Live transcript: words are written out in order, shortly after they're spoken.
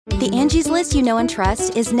The Angie's List you know and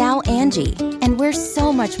trust is now Angie, and we're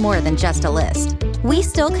so much more than just a list. We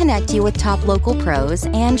still connect you with top local pros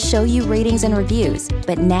and show you ratings and reviews,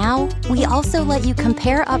 but now we also let you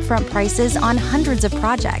compare upfront prices on hundreds of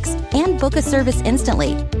projects and book a service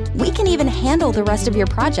instantly. We can even handle the rest of your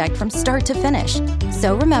project from start to finish.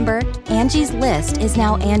 So remember, Angie's List is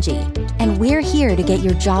now Angie, and we're here to get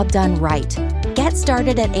your job done right. Get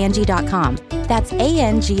started at Angie.com. That's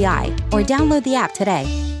ANGI, or download the app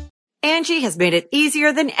today. Angie has made it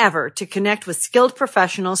easier than ever to connect with skilled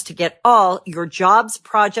professionals to get all your jobs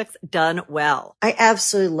projects done well. I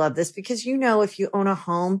absolutely love this because, if you own a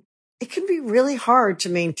home, it can be really hard to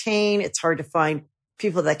maintain. It's hard to find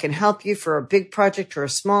people that can help you for a big project or a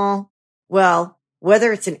small. Well,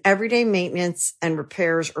 whether it's in everyday maintenance and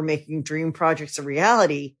repairs or making dream projects a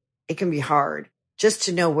reality, it can be hard just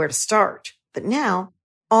to know where to start. But now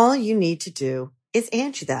all you need to do is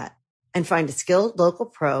Angie that and find a skilled local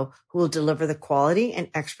pro who will deliver the quality and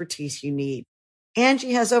expertise you need.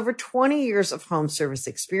 Angie has over 20 years of home service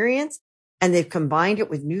experience, and they've combined it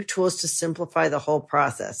with new tools to simplify the whole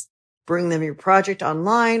process. Bring them your project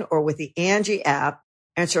online or with the Angie app,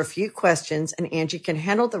 answer a few questions, and Angie can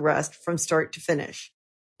handle the rest from start to finish.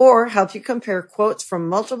 Or help you compare quotes from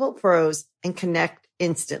multiple pros and connect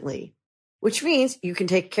instantly, which means you can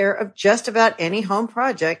take care of just about any home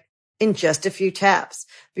project in just a few taps.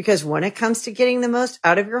 Because when it comes to getting the most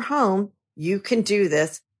out of your home, you can do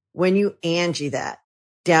this when you Angie that.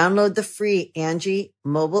 Download the free Angie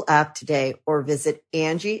mobile app today or visit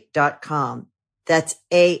Angie.com. That's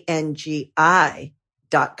ANGI.com.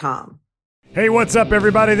 Hey, what's up,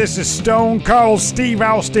 everybody? This is Stone Cold Steve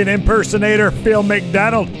Austin impersonator Phil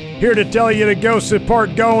McDonald here to tell you to go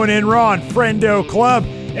support Going In Raw and Friendo Club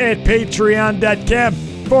at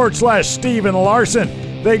patreon.com/Steven Larson.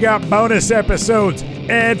 They got bonus episodes,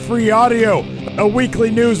 ad-free audio, a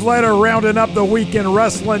weekly newsletter rounding up the weekend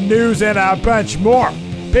wrestling news, and a bunch more.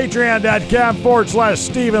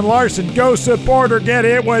 Patreon.com/Steven Larson. Go support or get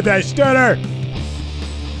hit with a stunner.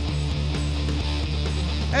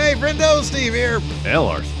 Hey, friendo, Steve here. Hey,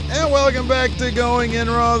 Larson. And welcome back to Going In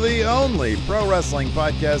Raw, the only pro wrestling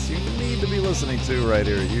podcast you need to be listening to right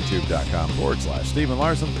here at youtube.com/Steven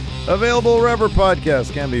Larson. Available wherever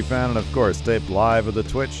podcasts can be found, and of course, taped live at the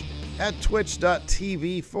Twitch at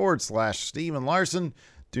twitch.tv/Steven Larson.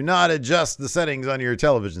 Do not adjust the settings on your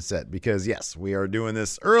television set because, yes, we are doing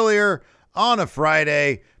this earlier on a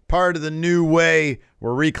Friday, part of the new way.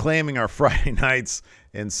 We're reclaiming our Friday nights.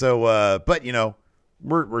 And so, but,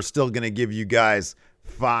 we're still going to give you guys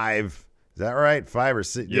five. Is that right? 5 or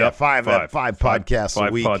 6? Yep, yeah, five podcasts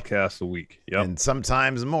a week. 5 podcasts a week. Yep. And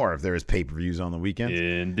sometimes more if there's pay-per-views on the weekend.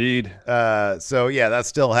 Indeed. So, yeah, that's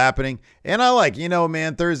still happening. And I like,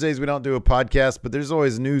 man, Thursdays we don't do a podcast, but there's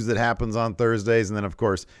always news that happens on Thursdays. And then, of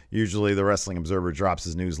course, usually the Wrestling Observer drops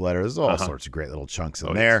his newsletter. There's all sorts of great little chunks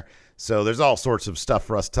in there. Yes. So there's all sorts of stuff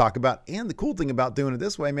for us to talk about. And the cool thing about doing it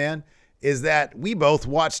this way, man, is that we both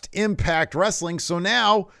watched Impact Wrestling. So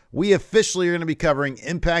now we officially are going to be covering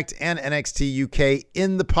Impact and NXT UK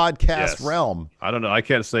in the podcast realm. I don't know. I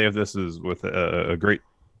can't say if this is with a great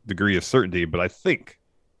degree of certainty, but I think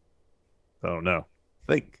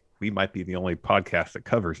we might be the only podcast that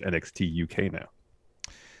covers NXT UK now.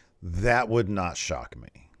 That would not shock me.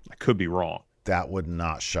 I could be wrong. That would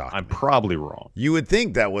not shock me. I'm probably wrong. You would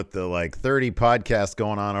think that with the 30 podcasts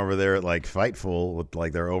going on over there at Fightful with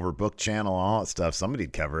their overbooked channel and all that stuff,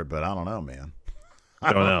 somebody'd cover it, but I don't know, man.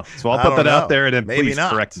 I don't know. So I'll put that out there and then Maybe please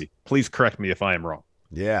not. correct me. Please correct me if I am wrong.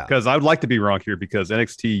 Yeah. Because I would like to be wrong here because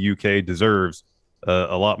NXT UK deserves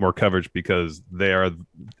a lot more coverage because they are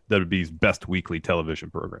WWE's best weekly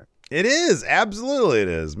television program. It is. Absolutely it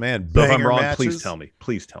is, man. So if I'm Banger wrong, matches. please tell me.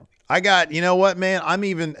 Please tell me. I got, you know what, man? I'm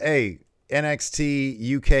even,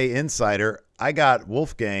 NXT UK Insider, I got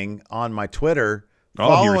Wolfgang on my Twitter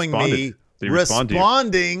following me,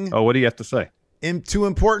 responding. Oh, what do you have to say? To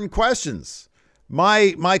important questions.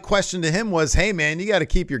 My question to him was, hey, man, you got to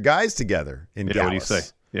keep your guys together in Dallas. What do you say?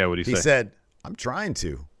 Yeah, what do you say? He said, I'm trying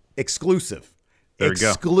to. Exclusive. There we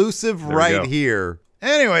go. Exclusive right here.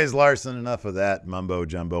 Anyways, Larson, enough of that mumbo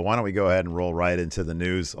jumbo. Why don't we go ahead and roll right into the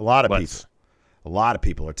news? A lot of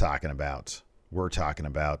people are talking about. We're talking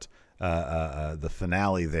about the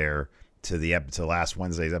finale there to last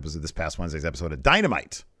Wednesday's episode, this past Wednesday's episode of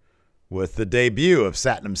Dynamite, with the debut of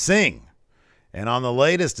Satnam Singh. And on the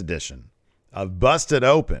latest edition of Busted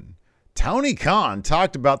Open, Tony Khan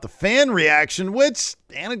talked about the fan reaction, which,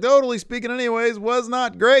 anecdotally speaking anyways, was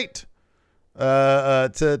not great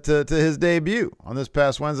to his debut on this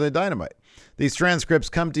past Wednesday Dynamite. These transcripts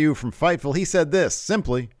come to you from Fightful. He said this,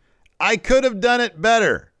 simply, I could have done it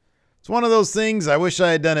better. It's one of those things. I wish I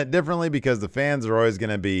had done it differently because the fans are always going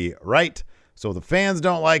to be right. So if the fans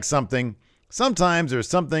don't like something, sometimes there's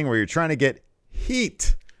something where you're trying to get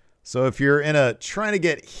heat. So if you're in a trying to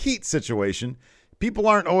get heat situation, people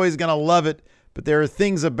aren't always going to love it, but there are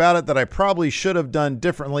things about it that I probably should have done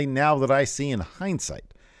differently now that I see in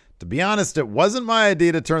hindsight. To be honest, it wasn't my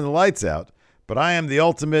idea to turn the lights out, but I am the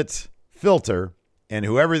ultimate filter and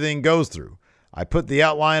who everything goes through. I put the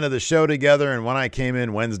outline of the show together, and when I came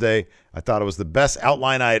in Wednesday, I thought it was the best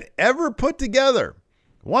outline I had ever put together.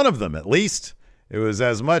 One of them, at least. It was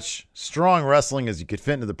as much strong wrestling as you could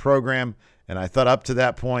fit into the program, and I thought up to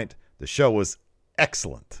that point, the show was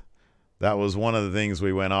excellent. That was one of the things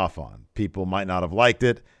we went off on. People might not have liked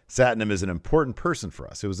it. Satnam is an important person for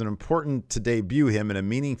us. It was important to debut him in a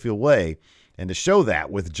meaningful way, and to show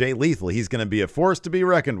that with Jay Lethal, he's going to be a force to be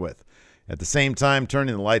reckoned with. At the same time,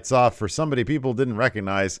 turning the lights off for somebody people didn't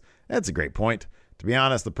recognize, that's a great point. To be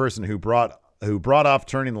honest, the person who brought off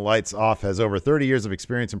turning the lights off has over 30 years of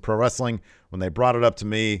experience in pro wrestling. When they brought it up to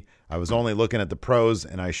me, I was only looking at the pros,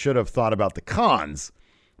 and I should have thought about the cons,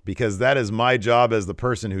 because that is my job as the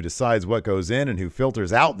person who decides what goes in and who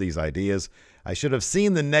filters out these ideas. I should have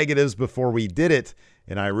seen the negatives before we did it,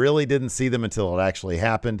 and I really didn't see them until it actually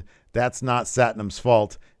happened. That's not Satnam's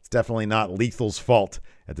fault. It's definitely not Lethal's fault.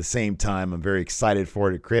 At the same time, I'm very excited for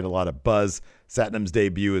it. It created a lot of buzz. Satnam's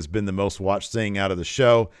debut has been the most watched thing out of the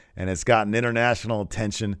show, and it's gotten international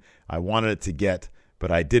attention. I wanted it to get, but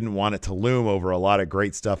I didn't want it to loom over a lot of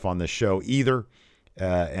great stuff on the show either,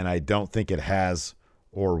 and I don't think it has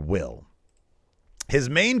or will. His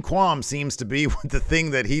main qualm seems to be with the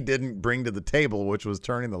thing that he didn't bring to the table, which was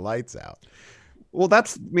turning the lights out. Well,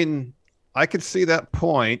 I could see that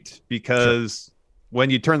point because when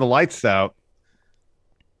you turn the lights out,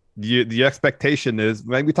 the expectation is,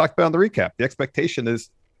 maybe we talked about in the recap, the expectation is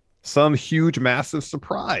some huge, massive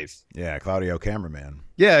surprise. Yeah, Claudio cameraman.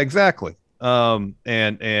 Yeah, exactly. And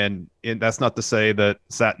that's not to say that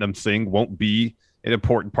Satnam Singh won't be an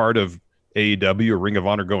important part of AEW or Ring of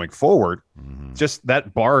Honor going forward. Mm-hmm. Just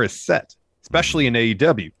that bar is set, especially in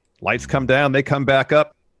AEW. Lights come down, they come back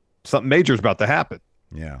up. Something major is about to happen.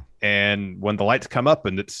 Yeah. And when the lights come up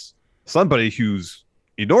and it's somebody who's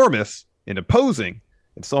enormous and imposing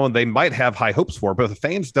and someone they might have high hopes for, but if the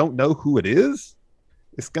fans don't know who it is,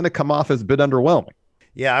 it's going to come off as a bit underwhelming.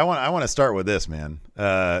 Yeah, I want to start with this, man.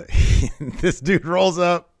 This dude rolls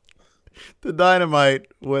up to Dynamite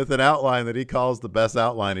with an outline that he calls the best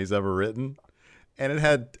outline he's ever written, and it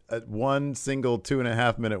had one single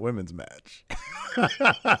 2.5 minute women's match.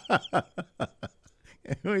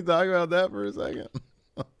 Can we talk about that for a second?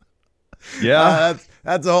 Yeah,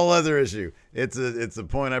 that's a whole other issue. It's a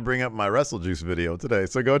point I bring up in my WrestleJuice video today.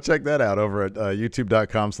 So go check that out over at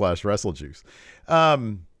youtube.com/WrestleJuice.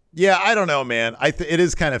 Yeah, I don't know, man. It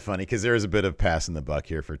is kind of funny because there is a bit of passing the buck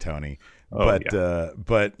here for Tony. But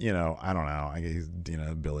you know, I don't know. I guess he's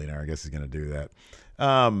a billionaire. I guess he's going to do that.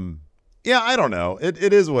 Yeah, I don't know.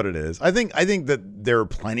 It is what it is. I think that there are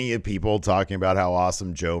plenty of people talking about how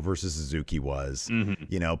awesome Joe versus Suzuki was. Mm-hmm.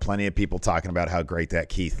 You know, plenty of people talking about how great that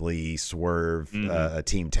Keith Lee Swerve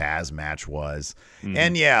Team Taz match was. Mm-hmm.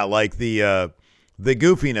 And yeah, like the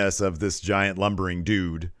goofiness of this giant lumbering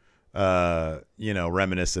dude,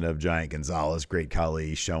 reminiscent of Giant Gonzalez, Great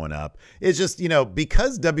Khali showing up. It's just,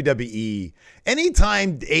 because WWE,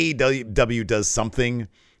 anytime AEW does something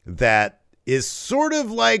that is sort of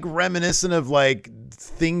like reminiscent of like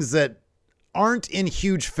things that aren't in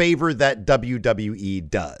huge favor that WWE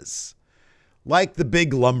does. Like the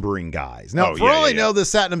big lumbering guys. Now, I know, the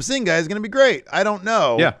Satnam Singh guy is going to be great. I don't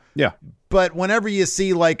know. Yeah. But whenever you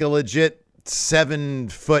see like a legit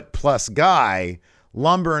 7-foot+ guy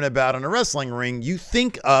lumbering about in a wrestling ring, you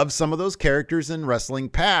think of some of those characters in wrestling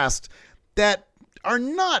past that are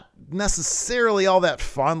not necessarily all that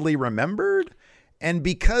fondly remembered. And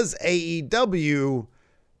because AEW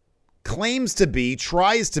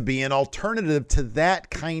tries to be an alternative to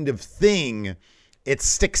that kind of thing, it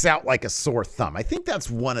sticks out like a sore thumb. I think that's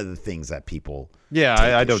one of the things that people. Yeah,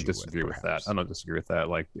 I don't disagree with that. I don't disagree with that.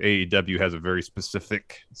 Like AEW has a very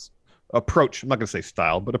specific approach. I'm not going to say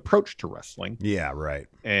style, but approach to wrestling. Yeah, right.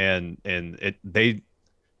 And they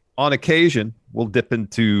on occasion will dip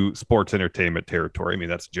into sports entertainment territory. I mean,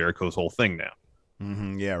 that's Jericho's whole thing now.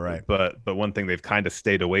 Mm-hmm, yeah, right. But one thing they've kind of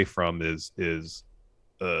stayed away from is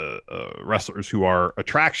wrestlers who are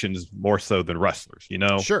attractions more so than wrestlers,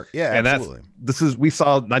 Sure. Yeah, and absolutely. We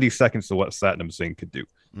saw 90 seconds of what Satnam Singh could do.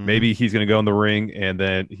 Mm-hmm. Maybe he's going to go in the ring and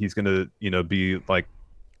then he's going to, be like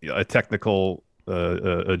a technical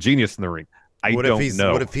a genius in the ring. What don't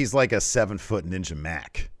know. What if he's like a 7-foot Ninja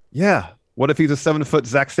Mac? Yeah. What if he's a 7-foot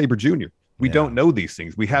Zack Sabre Jr.? We don't know these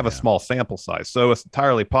things. We have a small sample size. So it's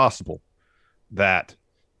entirely possible that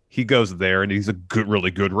he goes there and he's a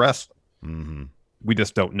really good wrestler. Mm-hmm. We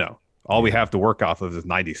just don't know. All we have to work off of is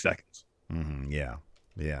 90 seconds. Mm-hmm.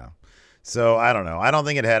 Yeah. So I don't know. I don't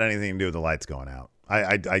think it had anything to do with the lights going out.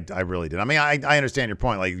 I really did. I mean, I understand your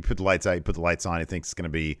point. Like, you put the lights out, you put the lights on, you think it's going to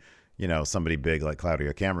be, somebody big like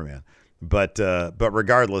Claudio Cameraman. But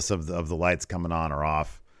regardless of the lights coming on or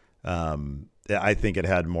off, I think it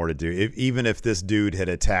had more to do. Even if this dude had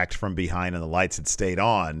attacked from behind and the lights had stayed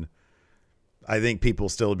on, I think people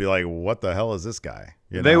still would be like, "What the hell is this guy?"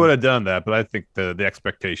 They would have done that, but I think the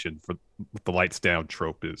expectation for the lights down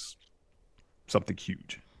trope is something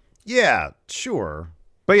huge. Yeah, sure.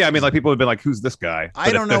 But yeah, I mean, like, people would be like, "Who's this guy?" But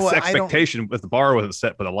I don't know. If the expectation with the bar wasn't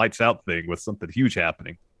set for the lights out thing with something huge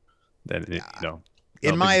happening, then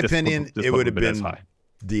in my opinion, it would have been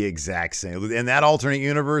the exact same. In that alternate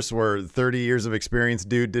universe where 30 years of experience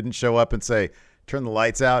dude didn't show up and say, "Turn the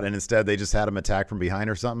lights out," and instead they just had him attack from behind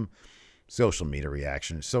or something. Social media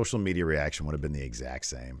reaction would have been the exact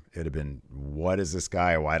same. It would have been, what is this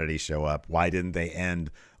guy? Why did he show up? Why didn't they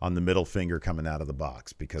end on the middle finger coming out of the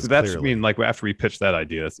box? Because that's, like, after we pitched that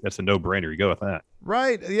idea, it's a no-brainer. You go with that.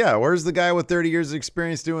 Right. Yeah. Where's the guy with 30 years of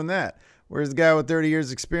experience doing that? Where's the guy with 30 years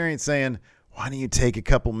of experience saying, why don't you take a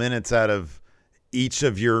couple minutes out of each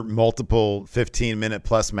of your multiple 15-minute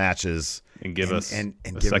plus matches and give us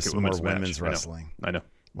some more women's wrestling? I know.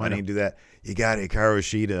 Why don't you do that? You got Hikaru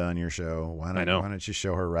Shida on your show. Why don't you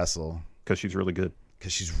show her wrestle? Because she's really good.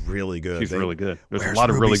 She's really good. Really good. There's a lot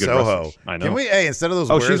of really good wrestlers. I know. Can we? Hey, instead of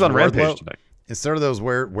those, she's on Rampage tonight. Instead of those,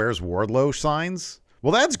 where's Wardlow signs?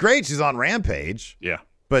 Well, that's great. She's on Rampage. Yeah.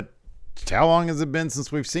 But how long has it been since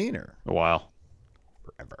we've seen her? A while.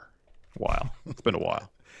 Forever. A while. It's been a while.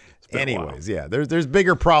 Anyways, yeah. There's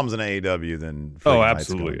bigger problems in AEW than.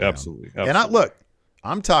 Absolutely. And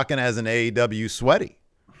I'm talking as an AEW sweaty.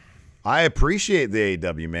 I appreciate the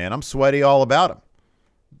AEW, man. I'm sweaty all about them.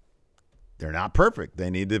 They're not perfect. They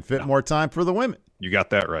need to fit more time for the women. You got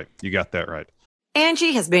that right.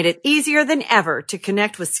 Angie has made it easier than ever to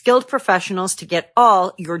connect with skilled professionals to get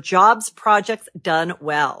all your jobs projects done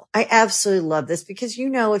well. I absolutely love this because,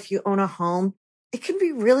 if you own a home, it can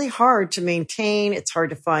be really hard to maintain. It's hard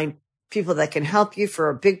to find people that can help you for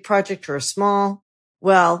a big project or a small.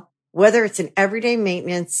 Well, whether it's in everyday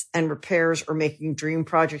maintenance and repairs or making dream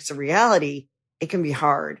projects a reality, it can be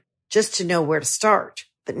hard just to know where to start.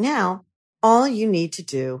 But now, all you need to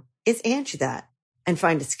do is Angie that and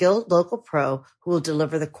find a skilled local pro who will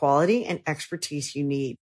deliver the quality and expertise you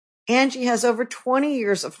need. Angie has over 20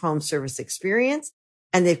 years of home service experience,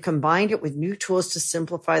 and they've combined it with new tools to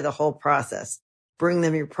simplify the whole process. Bring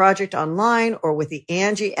them your project online or with the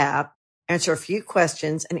Angie app. Answer a few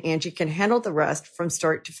questions, and Angie can handle the rest from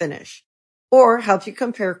start to finish. Or help you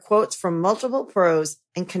compare quotes from multiple pros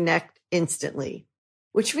and connect instantly.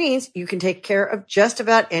 Which means you can take care of just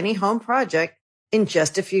about any home project in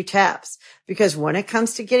just a few taps. Because when it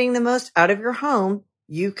comes to getting the most out of your home,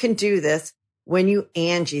 you can do this when you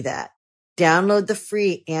Angie that. Download the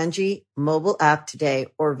free Angie mobile app today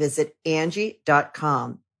or visit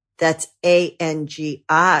Angie.com. That's ANGI.com.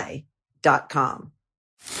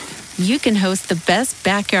 You can host the best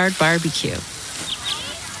backyard barbecue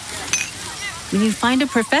when you find a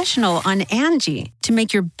professional on Angie to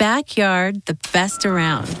make your backyard the best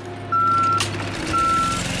around.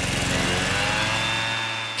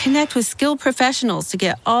 Connect with skilled professionals to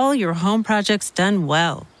get all your home projects done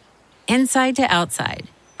well. Inside to outside,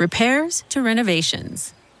 repairs to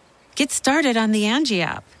renovations. Get started on the Angie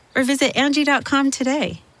app or visit Angie.com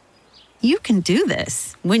today. You can do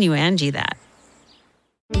this when you Angie that.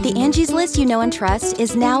 The Angie's List you know and trust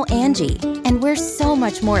is now Angie, and we're so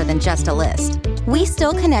much more than just a list. We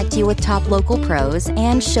still connect you with top local pros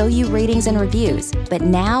and show you ratings and reviews, but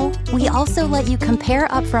now we also let you compare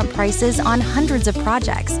upfront prices on hundreds of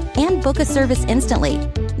projects and book a service instantly.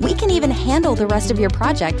 We can even handle the rest of your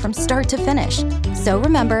project from start to finish. So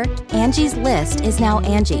remember, Angie's List is now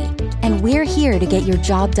Angie, and we're here to get your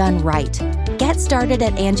job done right. Get started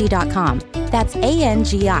at Angie.com. That's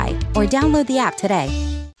ANGI, or download the app today.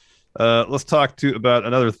 Let's talk about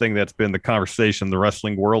another thing that's been the conversation in the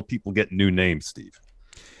wrestling world. People get new names, Steve.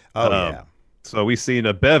 Yeah. So we've seen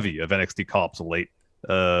a bevy of NXT call-ups of late.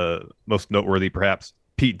 Most noteworthy, perhaps,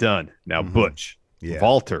 Pete Dunne, now Butch. Yeah.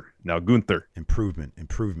 Walter, now Gunther. Improvement.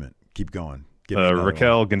 Keep going.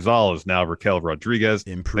 Raquel Gonzalez, now Raquel Rodriguez.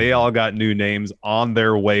 They all got new names on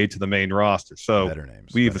their way to the main roster. So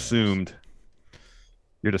we've assumed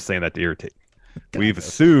you're just saying that to irritate. We've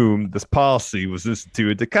assumed this policy was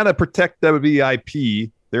instituted to kind of protect WWIP,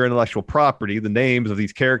 their intellectual property, the names of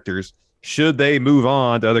these characters, should they move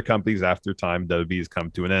on to other companies after time WWE has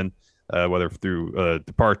come to an end, whether through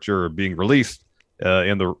departure or being released.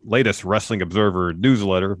 In the latest Wrestling Observer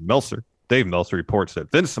newsletter, Dave Meltzer reports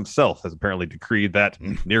that Vince himself has apparently decreed that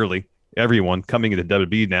nearly everyone coming into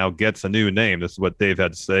WWE now gets a new name. This is what Dave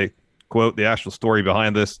had to say. Quote, the actual story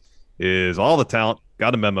behind this is all the talent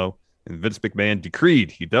got a memo, and Vince McMahon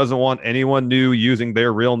decreed he doesn't want anyone new using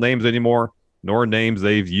their real names anymore, nor names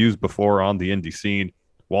they've used before on the indie scene.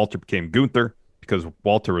 Walter became Gunther because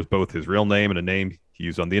Walter was both his real name and a name he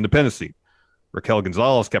used on the independent scene. Raquel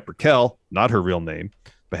Gonzalez kept Raquel, not her real name,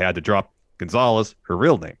 but had to drop Gonzalez, her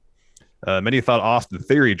real name. Many thought Austin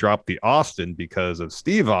Theory dropped the Austin because of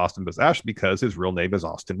Steve Austin, but it's actually because his real name is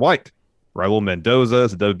Austin White. Raul Mendoza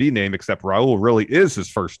is a WB name, except Raul really is his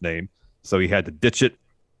first name, so he had to ditch it.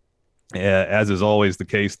 As is always the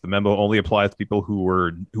case, the memo only applies to people who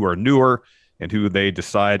are newer and who they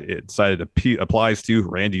decided applies to.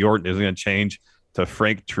 Randy Orton isn't going to change to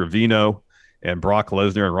Frank Trevino, and Brock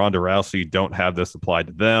Lesnar and Ronda Rousey don't have this applied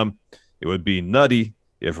to them. It would be nutty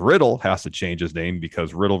if Riddle has to change his name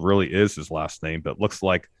because Riddle really is his last name, but looks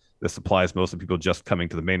like this applies most of people just coming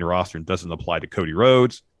to the main roster and doesn't apply to Cody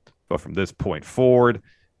Rhodes. But from this point forward,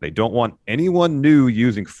 they don't want anyone new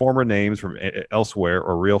using former names from elsewhere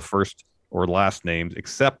or real first or last names,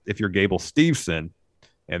 except if you're Gable Steveson.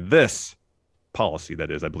 And this policy,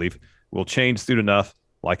 that is, I believe, will change soon enough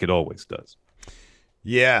like it always does.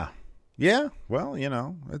 Yeah. Yeah, well,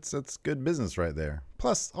 it's good business right there.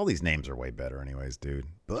 Plus, all these names are way better anyways, dude.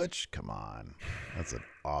 Butch, come on. That's an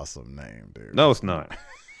awesome name, dude. No, it's not.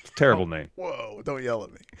 It's a terrible name. Whoa, don't yell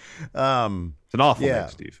at me. It's an awful name,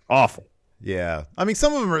 Steve. Awful. Yeah. I mean,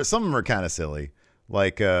 some of them are kind of silly.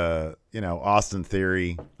 Like, Austin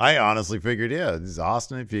Theory. I honestly figured, this is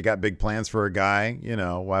Austin. If you got big plans for a guy,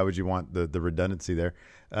 why would you want the redundancy there?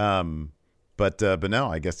 But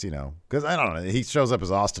no, I guess, because I don't know. He shows up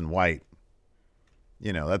as Austin White.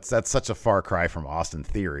 That's such a far cry from Austin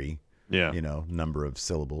Theory. Yeah. Number of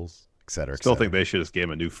syllables, et cetera. Still think they should just give him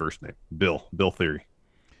a new first name. Bill Theory.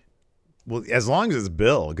 Well, as long as it's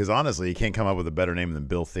Bill, because honestly, you can't come up with a better name than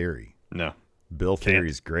Bill Theory. No. Bill Theory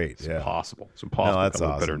is great. It's impossible. It's impossible that's to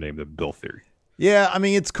come up with a awesome. better name than Bill Theory. Yeah, I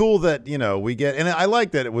mean, it's cool that, we get, and I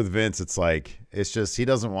like that with Vince, it's like, it's just, he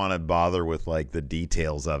doesn't want to bother with like the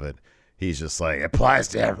details of it. He's just like, it applies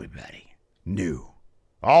to everybody. New.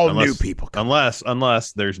 New people. Unless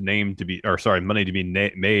there's money to be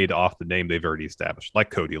made off the name they've already established,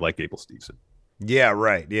 like Cody, like Gable Steveson. Yeah,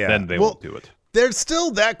 right. Yeah. Then they won't do it. There's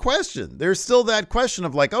still that question.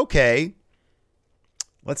 Of like, okay,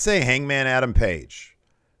 let's say Hangman Adam Page,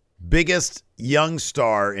 biggest young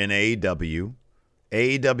star in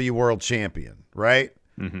AEW World Champion, right?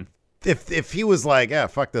 Mm-hmm. If he was like,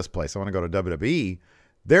 fuck this place, I want to go to WWE,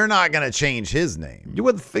 they're not going to change his name. You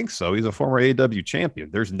wouldn't think so. He's a former AEW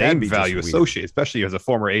champion. There's name value associated, especially as a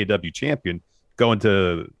former AEW champion going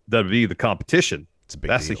to WWE, the competition. It's a big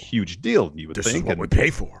That's deal. a huge deal, you would think. This is what we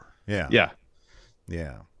pay for. Yeah. Yeah.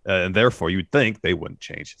 Yeah. And therefore, you would think they wouldn't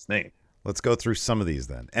change his name. Let's go through some of these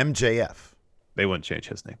then. MJF. They wouldn't change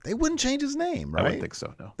his name. They wouldn't change his name, right? I wouldn't think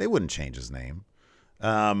so, no. They wouldn't change his name.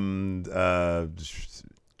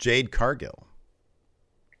 Jade Cargill.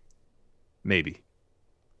 Maybe.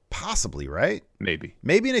 Possibly, right? Maybe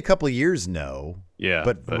in a couple of years, no. Yeah.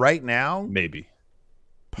 But right now, maybe.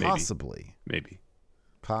 Possibly.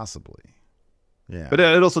 Possibly. Yeah. But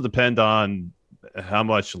it also depends on how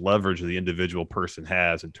much leverage the individual person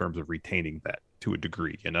has in terms of retaining that to a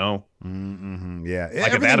degree, Mm-hmm. Yeah.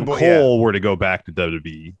 Like if Adam Cole were to go back to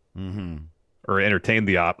WWE or entertain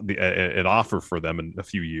an offer for them in a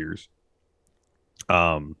few years,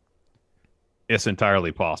 it's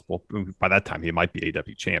entirely possible. By that time, he might be AW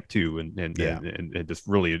champ too, and just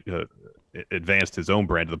really advanced his own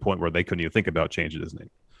brand to the point where they couldn't even think about changing his name.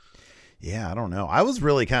 Yeah, I don't know. I was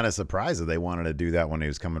really kind of surprised that they wanted to do that when he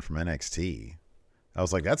was coming from NXT. I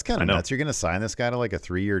was like, that's kind of nuts. You're going to sign this guy to like a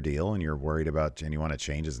 3-year deal, and you're worried about, and you want to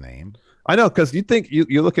change his name. I know, because you think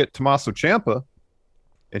you look at Tommaso Ciampa,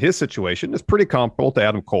 and his situation is pretty comparable to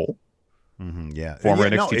Adam Cole. Mm-hmm, yeah, former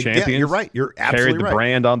NXT champions. Yeah, you're right. You're absolutely carried the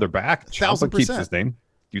brand on their back. Ciampa keeps his name.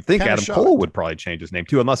 You'd think Adam Cole would probably change his name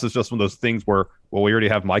too, unless it's just one of those things where, well, we already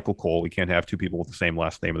have Michael Cole. We can't have two people with the same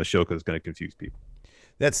last name in the show because it's going to confuse people.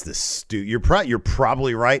 That's the you're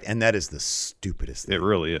probably right, and that is the stupidest thing. It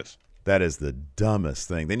really is. That is the dumbest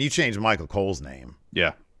thing. Then you change Michael Cole's name.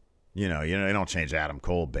 Yeah. You don't change Adam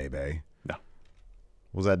Cole, baby. No.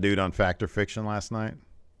 Was that dude on Fact or Fiction last night?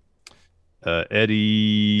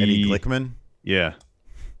 Eddie Glickman? Yeah.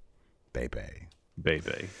 Baby.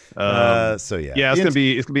 So yeah. Yeah, it's gonna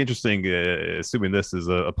be interesting, assuming this is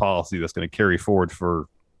a policy that's gonna carry forward for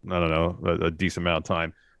I don't know, a decent amount of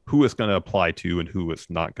time, who it's going to apply to and who it's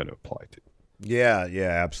not going to apply to. Yeah,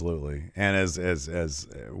 absolutely. And as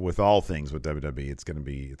with all things with WWE, it's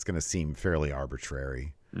going to seem fairly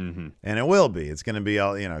arbitrary, and it will be. It's going to be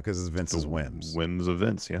all because it's Vince's whims. Whims of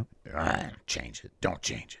Vince, yeah. Change it. Don't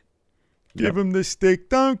change it. Give him the stick.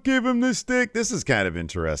 Don't give him the stick. This is kind of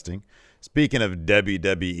interesting. Speaking of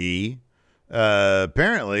WWE,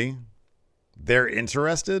 apparently they're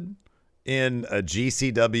interested in a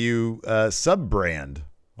GCW sub-brand,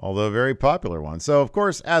 although a very popular one. So, of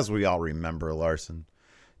course, as we all remember, Larson,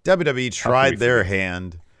 WWE tried their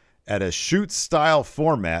hand at a shoot-style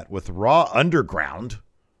format with Raw Underground,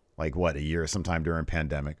 like, a year, sometime during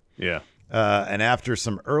pandemic. Yeah. And after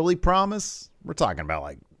some early promise, we're talking about,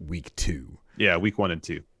 like, week 2. Yeah, week 1 and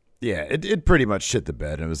 2. Yeah, it pretty much shit the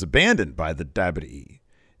bed, and it was abandoned by the WWE.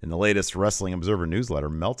 In the latest Wrestling Observer newsletter,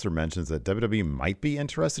 Meltzer mentions that WWE might be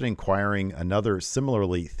interested in acquiring another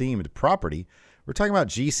similarly themed property. We're talking about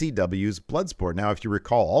GCW's Bloodsport. Now, if you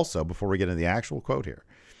recall also, before we get into the actual quote here,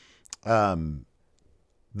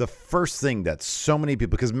 the first thing that so many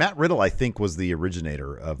people, because Matt Riddle, I think, was the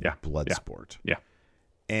originator of Bloodsport. Yeah.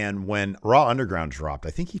 And when Raw Underground dropped, I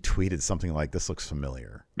think he tweeted something like, "This looks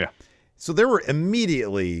familiar." Yeah. So there were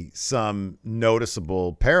immediately some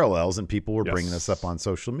noticeable parallels, and people were bringing this up on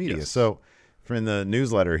social media. Yes. So from the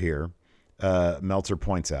newsletter here, Meltzer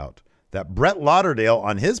points out that Brett Lauderdale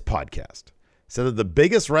on his podcast said that the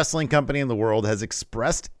biggest wrestling company in the world has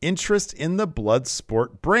expressed interest in the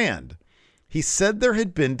Bloodsport brand. He said there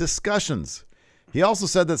had been discussions. He also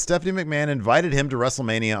said that Stephanie McMahon invited him to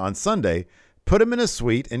WrestleMania on Sunday, put him in a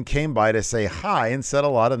suite, and came by to say hi and said a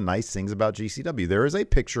lot of nice things about GCW. There is a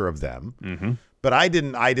picture of them, but I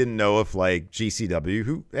didn't know if like GCW,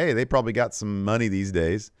 who, hey, they probably got some money these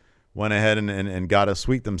days, went ahead and got a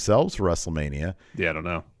suite themselves for WrestleMania. Yeah, I don't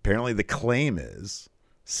know. Apparently the claim is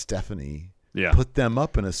Stephanie Yeah. put them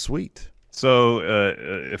up in a suite. So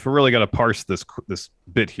if we're really going to parse this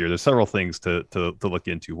bit here, there's several things to look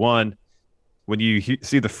into. One, when you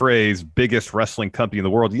see the phrase biggest wrestling company in the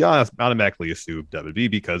world, you automatically assume WWE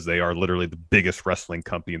because they are literally the biggest wrestling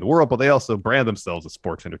company in the world, but they also brand themselves as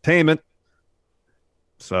sports entertainment.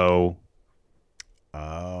 So.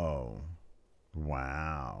 Oh,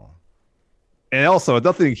 wow. And also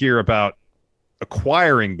nothing here about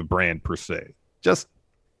acquiring the brand per se, just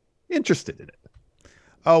interested in it.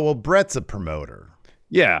 Oh, well, Brett's a promoter.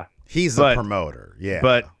 Yeah. He's a promoter. Yeah.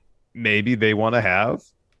 But maybe they want to have,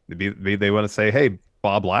 maybe they want to say, hey,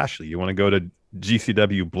 Bob Lashley, you want to go to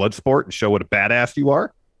GCW Bloodsport and show what a badass you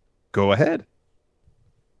are? Go ahead.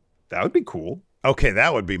 That would be cool. Okay,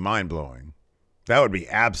 that would be mind-blowing. That would be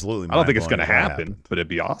absolutely mind-blowing. I don't think it's going to happen, but it'd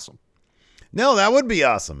be awesome. No, that would be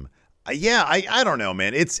awesome. Yeah, I don't know,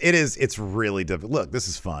 man. It's really difficult. Look, this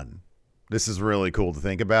is fun. This is really cool to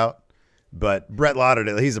think about. But Brett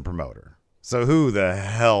Lauderdale, he's a promoter. So who the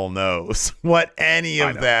hell knows what any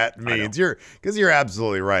of that means? Because you're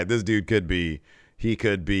absolutely right. This dude could be,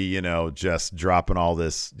 just dropping all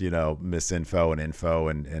this, misinfo and info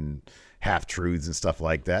and half truths and stuff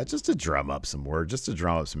like that, just to drum up some word, just to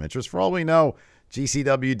drum up some interest. For all we know,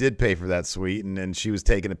 GCW did pay for that suite, and she was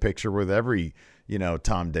taking a picture with every,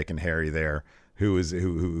 Tom, Dick, and Harry there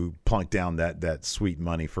who plunked down that sweet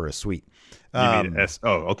money for a suite. You mean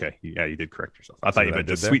okay. Yeah, you did correct yourself. I thought you meant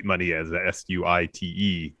just sweet money as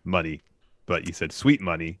SUITE money, but you said sweet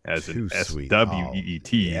money as in SWEET.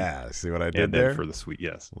 Yeah, see what I did and there? Then for the sweet,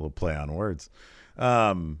 yes. A little play on words.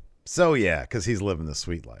 So yeah, because he's living the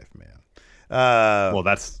sweet life, man. Well,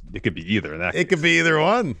 it could be either. In that it could be either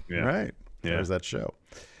one, yeah. Right? Yeah. There's that show.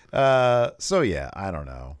 So yeah, I don't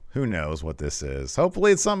know. Who knows what this is?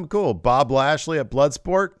 Hopefully it's something cool. Bob Lashley at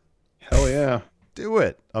Bloodsport. Hell yeah. Do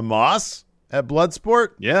it. Amos at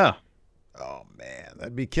Bloodsport. Yeah. Oh man,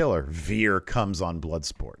 that'd be killer. Veer comes on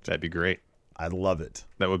Bloodsport. That'd be great. I'd love it.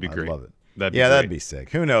 That would be great. I'd love it. That'd be sick.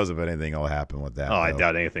 Who knows if anything will happen with that? Oh, I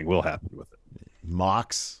doubt anything will happen with it.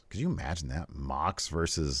 Mox. Could you imagine that? Mox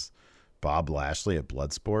versus Bob Lashley at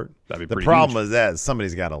Bloodsport. That'd be the pretty problem huge. is that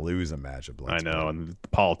somebody's got to lose a match at Bloodsport. I know, and the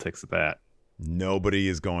politics of that. Nobody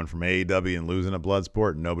is going from AEW and losing at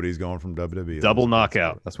Bloodsport. Nobody's going from WWE. Double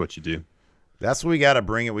knockout. That's what you do. That's what we got to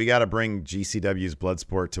bring it. We got to bring GCW's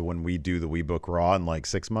Bloodsport to when we do the We Book Raw in like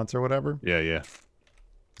 6 months or whatever. Yeah.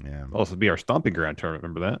 Yeah. Also, be our Stomping Ground tournament.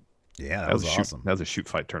 Remember that? Yeah, that was awesome. That was a shoot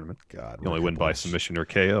fight tournament. God, you only win by submission or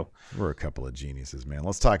KO. We're a couple of geniuses, man.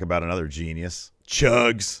 Let's talk about another genius.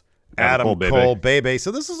 Chugs. Adam Cole Bebe.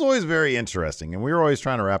 So this is always very interesting, and we were always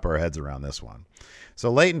trying to wrap our heads around this one. So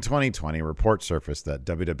late in 2020, reports surfaced that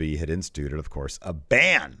WWE had instituted, of course, a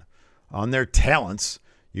ban on their talents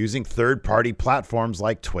using third-party platforms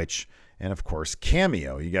like Twitch and, of course,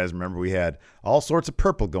 Cameo. You guys remember we had all sorts of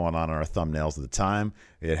purple going on our thumbnails at the time.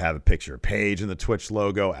 It had a picture of Paige in the Twitch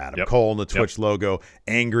logo, Adam Cole in the Twitch logo,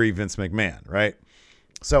 angry Vince McMahon, right?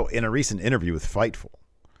 So in a recent interview with Fightful,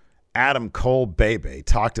 Adam Cole Bebe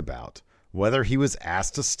talked about whether he was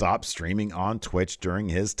asked to stop streaming on Twitch during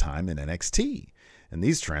his time in NXT. And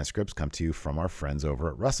these transcripts come to you from our friends over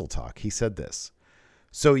at WrestleTalk. He said this.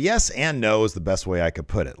 So yes and no is the best way I could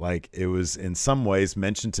put it. Like, it was in some ways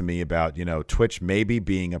mentioned to me about, Twitch maybe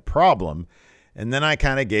being a problem. And then I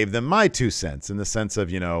kind of gave them my 2 cents in the sense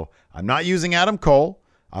of, I'm not using Adam Cole.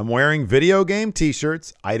 I'm wearing video game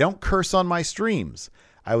t-shirts. I don't curse on my streams.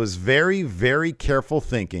 I was very, very careful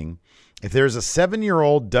thinking, if there's a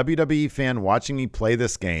 7-year-old WWE fan watching me play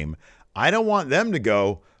this game, I don't want them to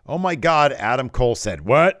go, oh my God, Adam Cole said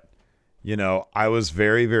what? I was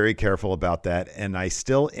very, very careful about that, and I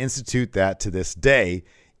still institute that to this day,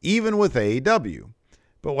 even with AEW.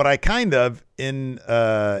 But what I kind of, in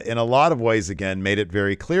a lot of ways, again, made it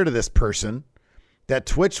very clear to this person that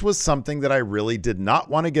Twitch was something that I really did not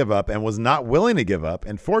want to give up and was not willing to give up.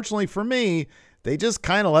 And fortunately for me, they just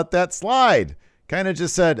kind of let that slide. Kind of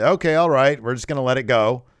just said, okay, all right, we're just going to let it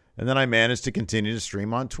go. And then I managed to continue to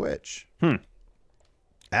stream on Twitch.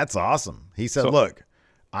 That's awesome. He said, look,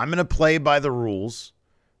 I'm going to play by the rules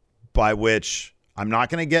by which I'm not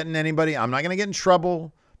going to get in anybody. I'm not going to get in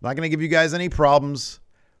trouble. I'm not going to give you guys any problems,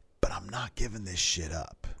 but I'm not giving this shit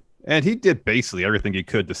up. And he did basically everything he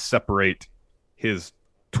could to separate his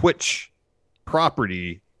Twitch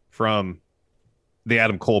property from the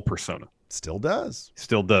Adam Cole persona. Still does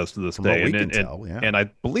to this From day. What we can tell, yeah. And I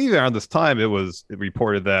believe around this time it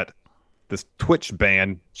reported that this Twitch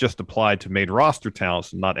ban just applied to main roster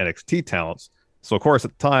talents and not NXT talents. So, of course,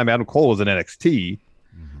 at the time, Adam Cole was in NXT,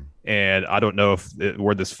 and I don't know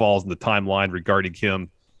where this falls in the timeline regarding him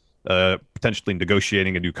potentially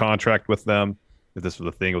negotiating a new contract with them. If this was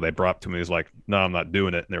a thing where they brought up to me, he's like, no, I'm not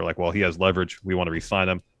doing it. And they were like, well, he has leverage. We want to re-sign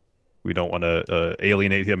him. We don't want to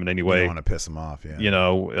alienate him in any way. We don't want to piss him off,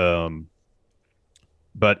 yeah.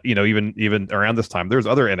 But, even around this time, there's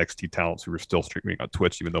other NXT talents who were still streaming on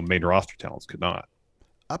Twitch, even though main roster talents could not.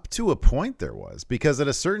 Up to a point there was, because at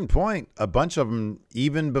a certain point, a bunch of them,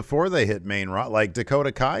 even before they hit main roster, like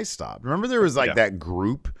Dakota Kai stopped. Remember there was that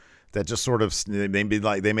group that just sort of, they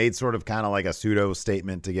made sort of kind of like a pseudo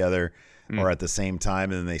statement together or at the same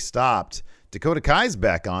time, and then they stopped. Dakota Kai's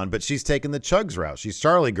back on, but she's taking the Chugs route. She's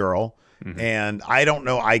Charlie Girl. And I don't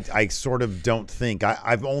know. I sort of don't think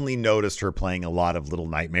I've only noticed her playing a lot of Little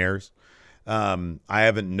Nightmares. I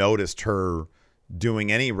haven't noticed her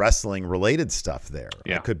doing any wrestling related stuff there.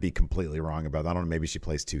 I could be completely wrong about that. I don't know. Maybe she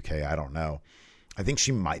plays 2K. I don't know. I think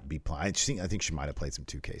she might be playing. I think she might have played some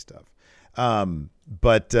 2K stuff.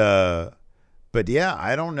 But yeah,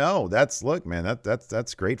 I don't know. Look, man,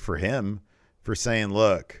 that's great for him for saying,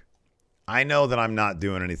 look, I know that I'm not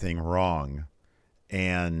doing anything wrong,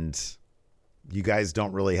 and you guys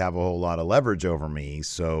don't really have a whole lot of leverage over me,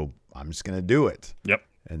 so I'm just going to do it. Yep.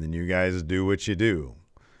 And then you guys do what you do.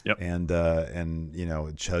 Yep. And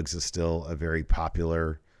Chugs is still a very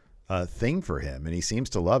popular thing for him, and he seems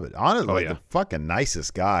to love it. Honestly, the fucking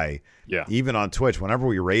nicest guy. Yeah. Even on Twitch, whenever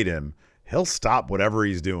we rate him, he'll stop whatever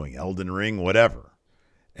he's doing, Elden Ring, whatever,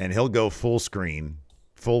 and he'll go full screen,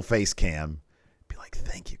 full face cam, be like,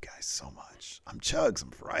 "Thank you guys so much. I'm Chugs.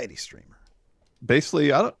 I'm a variety streamer."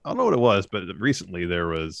 Basically, I don't know what it was, but recently there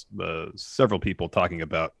was several people talking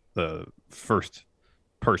about the first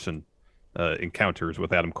person encounters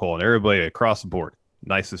with Adam Cole, and everybody across the board,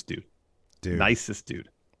 nicest dude,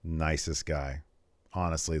 nicest guy,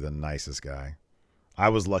 honestly, the nicest guy. I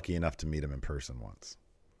was lucky enough to meet him in person once.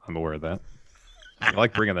 I'm aware of that. I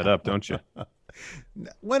like bringing that up, don't you?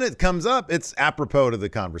 When it comes up, it's apropos to the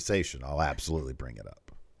conversation. I'll absolutely bring it up.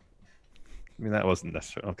 I mean, that wasn't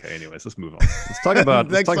necessary. Okay, anyways, let's move on. Let's talk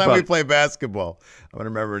about next time we play basketball. I'm going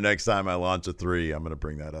to remember next time I launch a three, I'm going to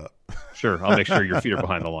bring that up. Sure, I'll make sure your feet are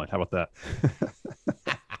behind the line. How about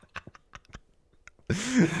that?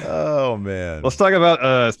 Oh, man. Let's talk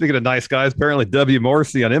about, speaking of nice guys, apparently W.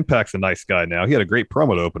 Morrissey on Impact's a nice guy now. He had a great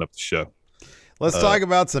promo to open up the show. Let's talk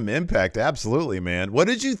about some Impact. Absolutely, man. What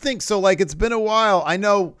did you think? So, it's been a while. I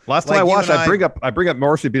know. Last time I watched, I bring up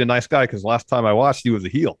Morrissey being a nice guy because last time I watched, he was a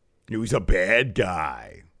heel. He was a bad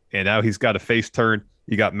guy. And now he's got a face turn.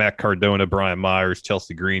 You got Matt Cardona, Brian Myers,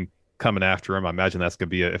 Chelsea Green coming after him. I imagine that's going to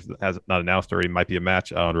be, if it hasn't not announced already, might be a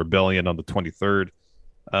match on Rebellion on the 23rd.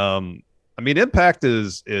 I mean, Impact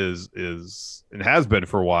is and has been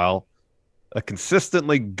for a while a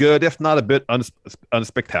consistently good, if not a bit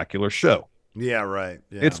unspectacular show. Yeah, right.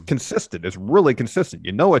 Yeah. It's consistent. It's really consistent.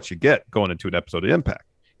 You know what you get going into an episode of Impact.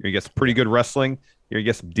 You're going to get some pretty good wrestling. You're going to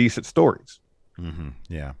get some decent stories. Mm-hmm.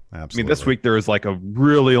 Yeah, absolutely. I mean, this week there was like a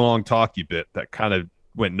really long talky bit that kind of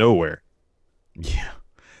went nowhere. Yeah.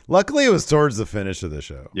 Luckily, it was towards the finish of the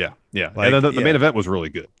show. Yeah, yeah. Like, and then the main event was really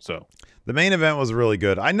good. So the main event was really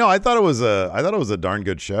good. I thought it was a darn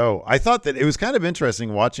good show. I thought that it was kind of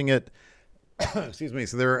interesting watching it. Excuse me.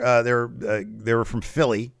 So they were from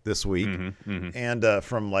Philly this week, and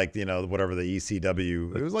from like whatever the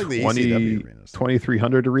ECW. It was like the ECW arena,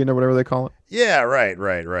 2300 arena, whatever they call it. Yeah, right.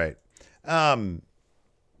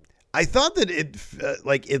 I thought that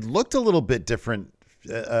it looked a little bit different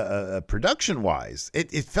production wise.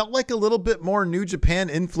 It felt like a little bit more New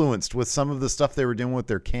Japan influenced with some of the stuff they were doing with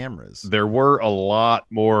their cameras. There were a lot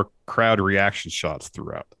more crowd reaction shots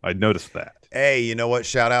throughout. I noticed that. Hey, you know what?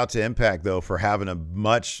 Shout out to Impact though for having a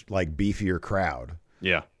much like beefier crowd.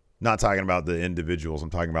 Yeah. Not talking about the individuals. I'm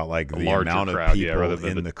talking about like the larger amount of crowd, people rather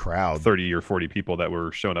than in the crowd. 30 or 40 people that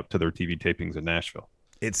were showing up to their TV tapings in Nashville.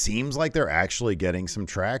 It seems like they're actually getting some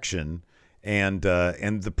traction, and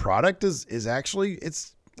the product is actually,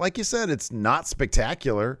 it's like you said, it's not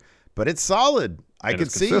spectacular, but it's solid. I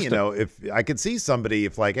could see, if I could see somebody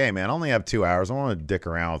if like, hey man, I only have 2 hours. I want to dick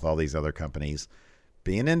around with all these other companies.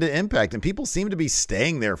 Being into Impact, and people seem to be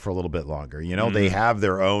staying there for a little bit longer. They have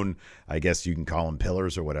their own, I guess you can call them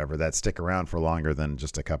pillars or whatever, that stick around for longer than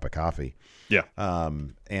just a cup of coffee. Yeah.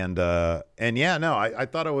 And yeah, no, I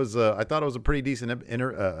thought it was a pretty decent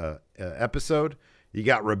episode. You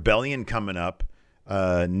got Rebellion coming up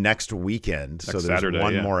next weekend, so there's Saturday,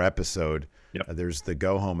 one more episode. Yep. There's the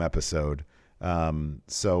go home episode.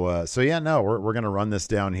 So yeah, no, we're gonna run this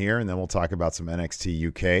down here, and then we'll talk about some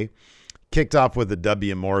NXT UK. Kicked off with the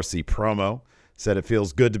W. Morrissey promo, said it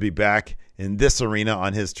feels good to be back in this arena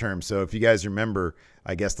on his terms. So if you guys remember,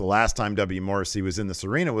 I guess the last time W. Morrissey was in this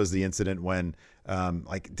arena was the incident when,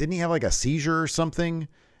 didn't he have like a seizure or something?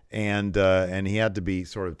 And he had to be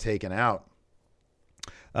sort of taken out.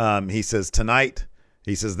 He says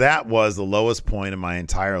that was the lowest point in my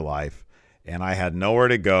entire life, and I had nowhere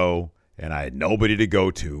to go and I had nobody to go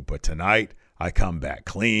to. But tonight I come back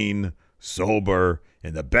clean, sober,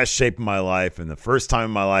 in the best shape of my life, and the first time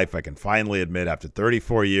in my life I can finally admit after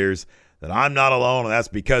 34 years that I'm not alone, and that's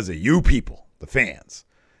because of you people, the fans.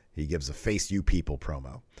 He gives a Face You People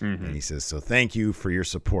promo, and he says, so thank you for your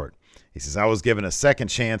support. He says, I was given a second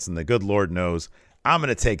chance, and the good Lord knows I'm going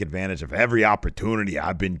to take advantage of every opportunity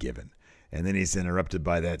I've been given. And then he's interrupted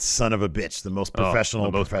by that son of a bitch, the most professional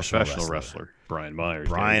wrestler, Brian Myers.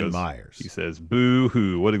 Myers. He says,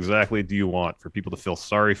 boo-hoo, what exactly do you want? For people to feel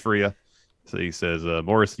sorry for you? So he says,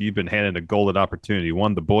 Morrissey, you've been handed a golden opportunity,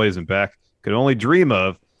 one the boys and back could only dream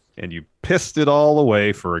of, and you pissed it all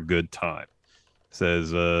away for a good time.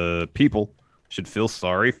 Says, people should feel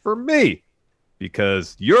sorry for me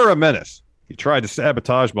because you're a menace. You tried to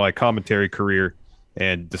sabotage my commentary career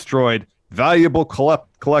and destroyed valuable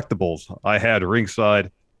collectibles I had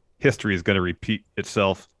ringside. History is going to repeat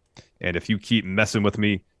itself, and if you keep messing with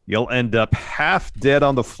me, you'll end up half dead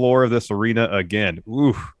on the floor of this arena again.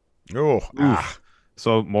 Oof. Oh,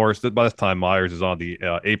 So by this time, Myers is on the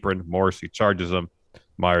apron. Morrissey charges him.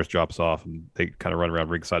 Myers drops off, and they kind of run around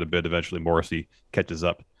ringside a bit. Eventually, Morrissey catches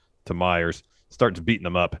up to Myers, starts beating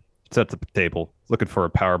him up, sets up a table, looking for a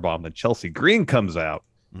powerbomb. Then Chelsea Green comes out,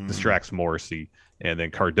 distracts Morrissey, and then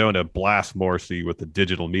Cardona blasts Morrissey with the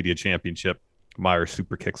Digital Media Championship. Myers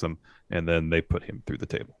super kicks him, and then they put him through the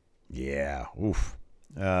table. Yeah. Oof.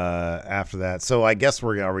 After that, so I guess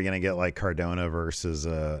are we going to get like Cardona versus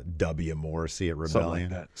W. Morrissey at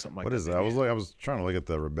Rebellion? Something like what that. is that? I was trying to look at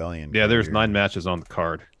the Rebellion. Yeah, there's 9 matches on the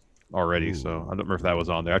card already, so I don't remember if that was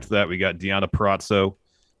on there. After that, we got Deonna Purrazzo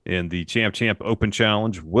in the Champ Open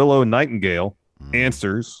Challenge. Willow Nightingale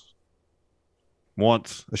answers,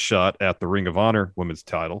 wants a shot at the Ring of Honor Women's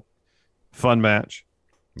title. Fun match.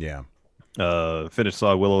 Yeah. Finish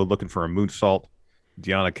saw Willow looking for a moonsault.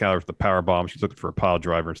 Deonna counters the powerbomb. She's looking for a pile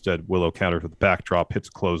driver. Instead, Willow counters with the backdrop, hits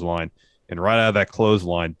a clothesline. And right out of that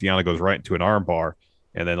clothesline, Deonna goes right into an armbar.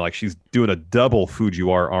 And then like she's doing a double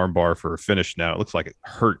Fujiwara armbar for her finish now. It looks like it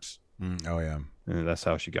hurts. Oh, yeah. And that's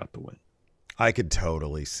how she got the win. I could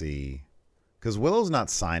totally see. Because Willow's not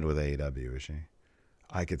signed with AEW, is she?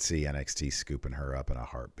 I could see NXT scooping her up in a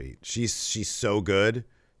heartbeat. She's so good.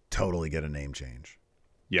 Totally get a name change.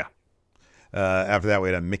 Yeah. After that, we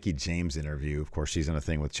had a Mickie James interview. Of course, she's in a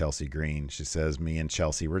thing with Chelsea Green. She says, me and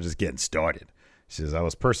Chelsea, we're just getting started. She says, I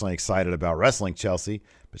was personally excited about wrestling Chelsea,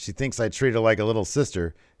 but she thinks I treat her like a little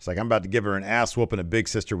sister. It's like I'm about to give her an ass whooping a big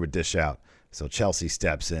sister would dish out. So Chelsea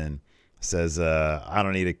steps in, says, I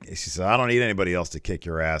don't need anybody else to kick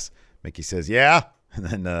your ass. Mickie says, yeah. And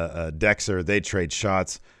then Dexter, they trade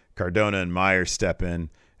shots. Cardona and Myers step in.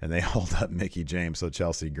 and they hold up Mickie James so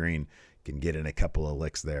Chelsea Green can get in a couple of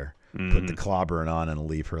licks there, put the clobbering on, and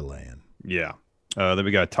leave her laying. Yeah. Then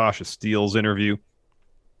we got Tasha Steele's interview.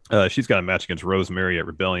 She's got a match against Rosemary at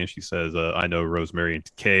Rebellion. She says, I know Rosemary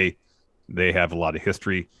and Kay. They have a lot of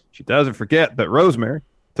history. She doesn't forget that Rosemary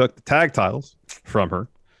took the tag titles from her.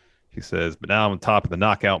 She says, but now I'm on top of the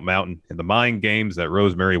knockout mountain and the mind games that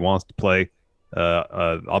Rosemary wants to play.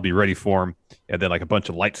 I'll be ready for him. And then like a bunch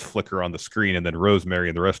of lights flicker on the screen, and then Rosemary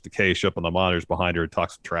and the rest of Kay show up on the monitors behind her and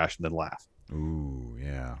talk some trash and then laugh. Ooh,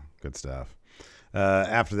 yeah. Good stuff.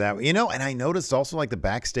 After that, and I noticed also like the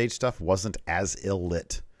backstage stuff wasn't as ill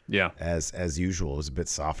lit. Yeah. As usual. It was a bit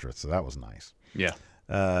softer, so that was nice. Yeah.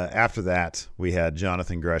 After that, we had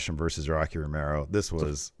Jonathan Gresham versus Rocky Romero. This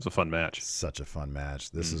was a fun match. Such a fun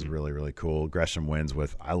match. This is really, really cool. Gresham wins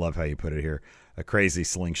with, I love how you put it here, a crazy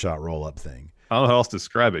slingshot roll-up thing. I don't know how else to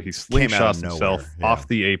describe it. He slingshots himself off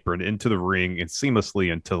the apron into the ring and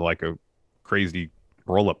seamlessly into like a crazy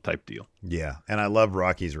roll-up type deal. Yeah, and I love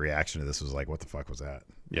Rocky's reaction to this. Was like, what the fuck was that?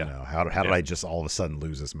 Yeah. How did I just all of a sudden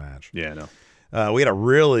lose this match? Yeah, I know. We had a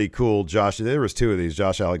really cool Josh. There was two of these.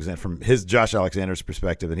 Josh Alexander, from his Josh Alexander's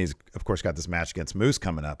perspective, and he's of course got this match against Moose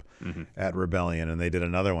coming up at Rebellion, and they did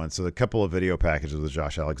another one. So a couple of video packages with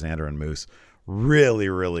Josh Alexander and Moose, really,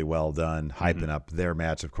 really well done, hyping up their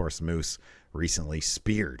match. Of course, Moose recently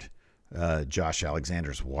speared Josh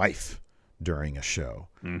Alexander's wife during a show,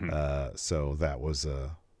 so that was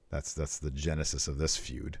that's the genesis of this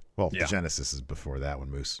feud. Well, the genesis is before that when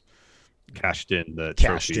Moose cashed in the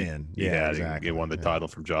trophy. Yeah, exactly. He won the title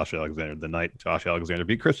from Josh Alexander the night Josh Alexander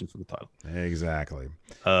beat Christian for the title. Exactly.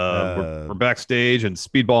 We're backstage, and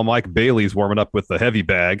Speedball Mike Bailey's warming up with the heavy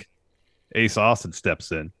bag. Ace Austin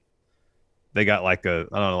steps in. They got like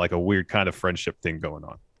a weird kind of friendship thing going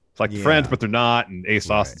on. It's like friends, but they're not. And Ace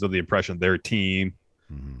Austin's under the impression they're a team,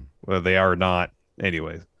 whether they are or not.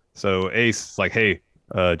 Anyways, so Ace is like, hey,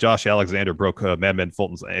 Josh Alexander broke Madman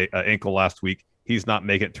Fulton's ankle last week. He's not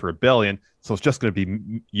making it to Rebellion, so it's just going to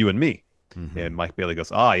be you and me. And Mike Bailey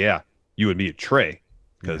goes, yeah, you and me at Trey,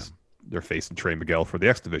 because they're facing Trey Miguel for the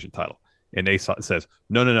X Division title. And Ace says,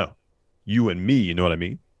 no, you and me, you know what I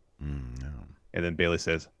mean? No. And then Bailey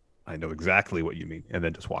says, I know exactly what you mean, and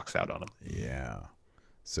then just walks out on him. Yeah.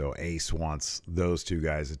 So Ace wants those two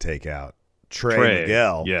guys to take out Trey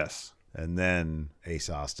Miguel. Yes. And then Ace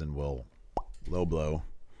Austin will low blow.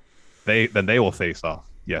 They will face off.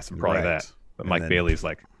 Yes, and probably that. But Mike Bailey's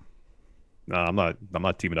like, no, I'm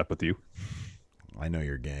not teaming up with you. I know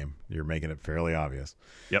your game. You're making it fairly obvious.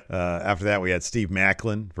 Yep. After that, we had Steve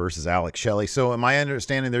Macklin versus Alex Shelley. So, am I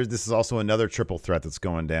understanding this is also another triple threat that's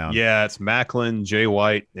going down? Yeah, it's Macklin, Jay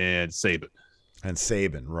White, and Sabin. And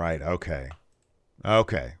Sabin, right? Okay. All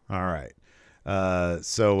right.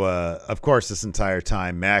 So, of course, this entire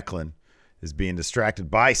time, Macklin is being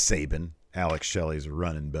distracted by Sabin, Alex Shelley's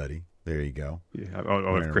running buddy. There you go. Yeah,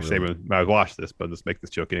 if Chris Sabin, I watched this, but let's make this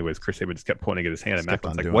joke anyways. Chris Sabin just kept pointing at his hand, and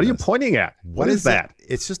Macklin's like, "What are you pointing at? What is that?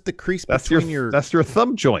 It's just the crease that's between that's your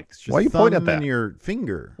thumb joint. Why are you pointing at that? And your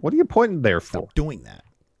finger. What are you pointing there for? Stop doing that.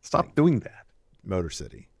 Stop doing that. Motor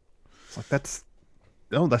City. It's like that's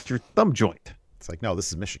your thumb joint. It's like, no, this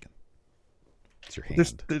is Michigan. It's your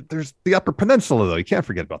hand. There's the Upper Peninsula though. You can't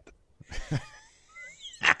forget about that.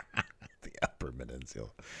 Upper Peninsula.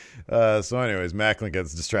 So anyways, Macklin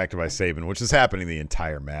gets distracted by Sabin, which is happening the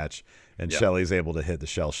entire match, and Shelley's able to hit the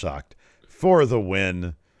Shell Shocked for the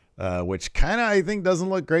win, which kind of, I think, doesn't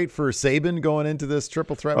look great for Sabin going into this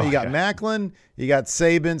triple threat. You got Macklin, you got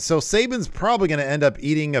Sabin. So Sabin's probably going to end up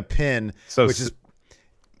eating a pin,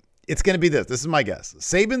 it's going to be this. This is my guess.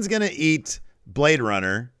 Sabin's going to eat Blade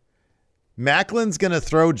Runner. Macklin's going to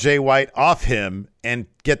throw Jay White off him and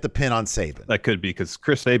get the pin on Sabin. That could be because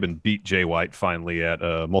Chris Sabin beat Jay White finally at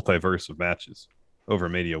a multiverse of matches over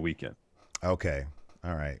Mania weekend. Okay.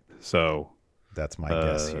 All right. So that's my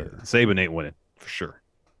guess here. Sabin ain't winning for sure.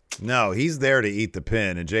 No, he's there to eat the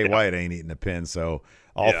pin, and Jay White ain't eating the pin. So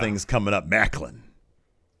all things coming up, Macklin.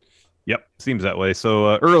 Yep. Seems that way.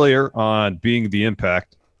 So earlier on Being the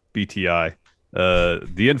Impact, BTI,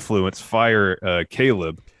 the Influence fire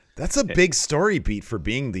Caleb. That's a big story beat for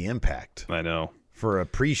Being the Impact. I know. For a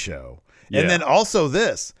pre-show. Yeah. And then also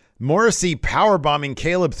this, Morrissey powerbombing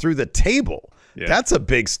Caleb through the table. Yeah. That's a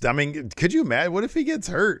big I mean, could you imagine? What if he gets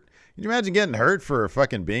hurt? Can you imagine getting hurt for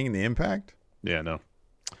fucking Being the Impact? Yeah, no.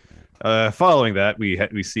 Following that,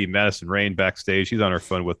 we see Madison Rayne backstage. She's on her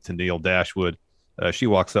phone with Tennille Dashwood. She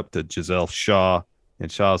walks up to Giselle Shaw,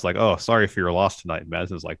 and Shaw's like, "Oh, sorry for your loss tonight." And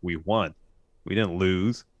Madison's like, "We won. We didn't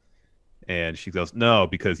lose." And she goes, "No,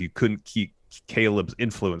 because you couldn't keep Caleb's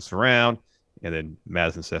influence around." And then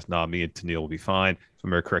Madison says, "Nah, me and Tennille will be fine. If I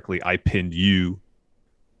remember correctly, I pinned you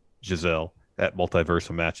Giselle at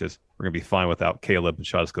Multiversal matches. We're going to be fine without Caleb. And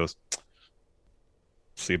Shaw just goes,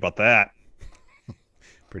 see about that.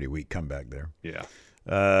 Pretty weak comeback there. Yeah.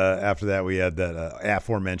 After that, we had that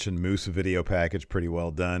aforementioned Moose video package. Pretty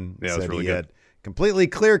well done. Yeah, it was really good. Had completely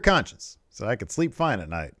clear conscience, so I could sleep fine at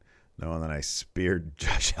night, knowing that I speared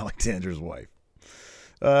Josh Alexander's wife.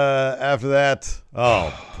 After that,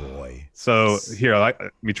 oh boy. So here, let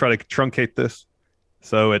me try to truncate this.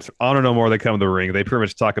 So it's Honor No More. They come to the ring. They pretty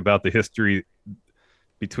much talk about the history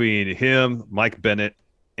between him, Mike Bennett,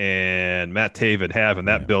 and Matt Taven have in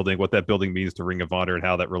that building, what that building means to Ring of Honor and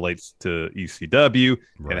how that relates to ECW,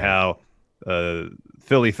 and how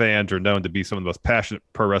Philly fans are known to be some of the most passionate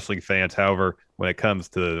pro wrestling fans. However, when it comes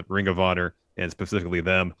to Ring of Honor and specifically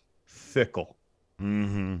them, fickle.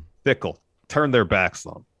 Fickle. Turn their backs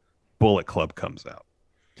on. Bullet Club comes out.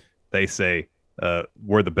 They say,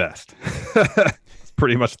 we're the best. It's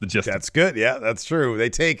pretty much the gist. That's good. Yeah, that's true. They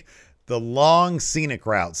take the long scenic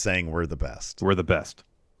route saying we're the best. We're the best.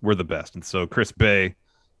 We're the best. And so Chris Bay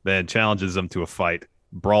then challenges them to a fight.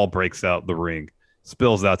 Brawl breaks out the ring,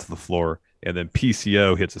 spills out to the floor, and then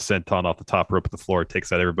PCO hits a senton off the top rope of the floor,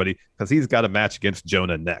 takes out everybody because he's got a match against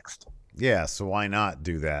Jonah next. Yeah, so why not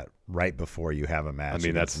do that right before you have a match? I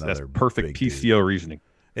mean, that's perfect PCO reasoning.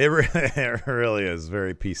 It really is a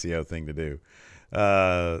very PCO thing to do.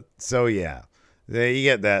 So, yeah, you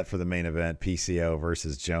get that for the main event, PCO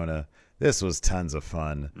versus Jonah. This was tons of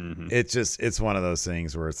fun. It's one of those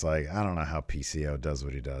things where it's like, I don't know how PCO does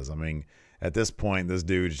what he does. I mean, at this point, this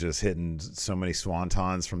dude's just hitting so many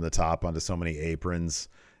swantons from the top onto so many aprons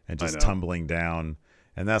and just tumbling down.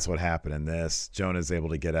 And that's what happened in this. Jonah's able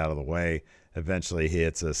to get out of the way. Eventually, he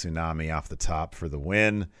hits a tsunami off the top for the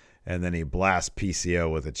win. And then he blasts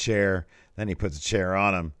PCO with a chair. Then he puts a chair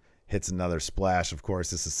on him, hits another splash. Of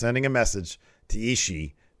course, this is sending a message to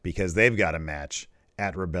Ishii because they've got a match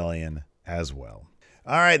at Rebellion as well.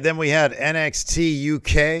 All right, then we had NXT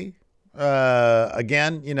UK.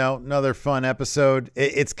 Again, another fun episode.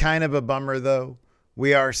 It's kind of a bummer, though.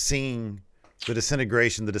 We are seeing the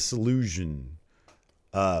disintegration, the dissolution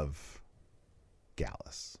of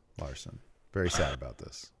Gallus, Larson. Very sad about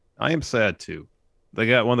this. I am sad, too. They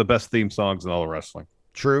got one of the best theme songs in all of wrestling.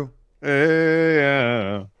 True.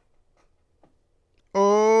 Yeah.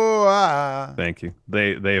 Oh, Thank you.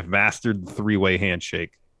 They have mastered the three-way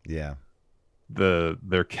handshake. Yeah.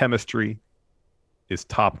 Their chemistry is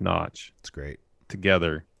top notch. It's great.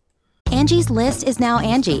 Together. Angie's List is now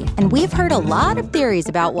Angie, and we've heard a lot of theories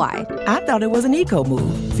about why. I thought it was an eco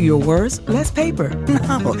move. Fewer words, less paper.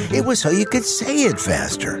 No, it was so you could say it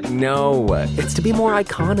faster. No, it's to be more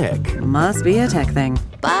iconic. Must be a tech thing.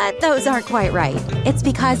 But those aren't quite right. It's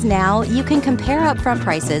because now you can compare upfront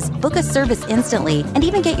prices, book a service instantly, and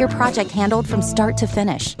even get your project handled from start to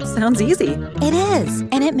finish. Sounds easy. It is,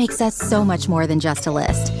 and it makes us so much more than just a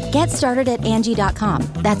list. Get started at Angie.com.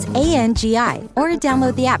 That's ANGI, or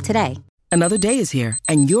download the app today. Another day is here,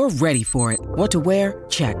 and you're ready for it. What to wear?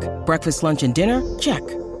 Check. Breakfast, lunch, and dinner? Check.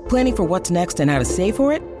 Planning for what's next and how to save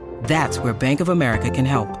for it? That's where Bank of America can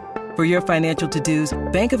help. For your financial to-dos,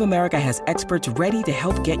 Bank of America has experts ready to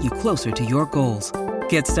help get you closer to your goals.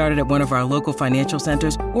 Get started at one of our local financial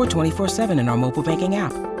centers or 24/7 in our mobile banking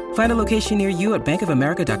app. Find a location near you at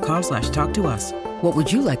bankofamerica.com/talktous. What would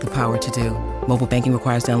you like the power to do? Mobile banking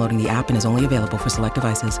requires downloading the app and is only available for select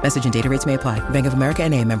devices. Message and data rates may apply. Bank of America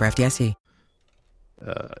NA, member FDIC.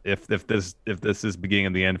 If this is beginning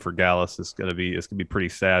and the end for Gallus, it's gonna be pretty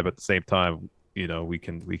sad. But at the same time, we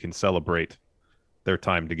can celebrate their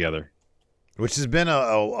time together, which has been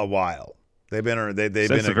a while. They've been a very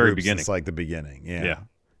group beginning. Since like the beginning. Yeah.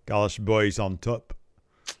 Gallus boys on top.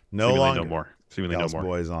 No more. Seemingly Gallus no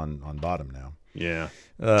more. boys on bottom now. Yeah.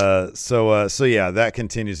 So yeah, that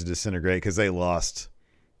continues to disintegrate because they lost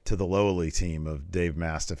to the lowly team of Dave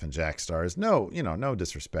Mastiff and Jack Stars. No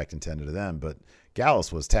disrespect intended to them, but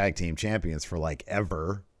Gallus was tag team champions for like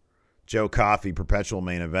ever. Joe Coffey, perpetual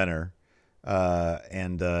main eventer.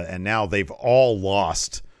 And now they've all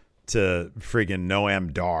lost to friggin'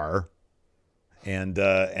 Noam Dar. And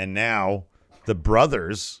now the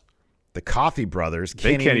brothers, the Coffey brothers,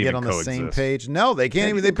 can't even get on the same page. No, they can't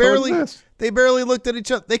even. They barely looked at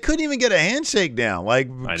each other. They couldn't even get a handshake down. Like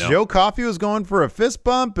Joe Coffey was going for a fist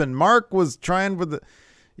bump, and Mark was trying with the.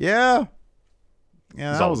 Yeah,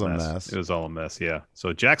 that was a mess. It was all a mess. Yeah.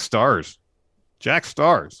 So Jack Stars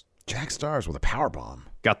with a power bomb.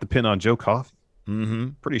 Got the pin on Joe Coffey. Mm-hmm.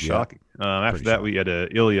 Pretty shocking. After that, we had a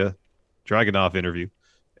Ilya Dragunov interview.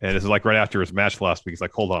 And this is like right after his match last week. He's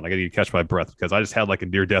like, hold on, I got to catch my breath because I just had like a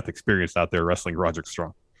near-death experience out there wrestling Roderick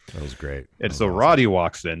Strong. That was great. And so Roddy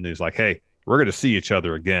walks in and he's like, hey, We're going to see each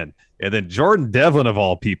other again. And then Jordan Devlin, of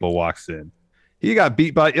all people, walks in. He got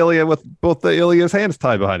beat by Ilya with both Ilya's hands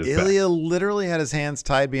tied behind his back. Ilya literally had his hands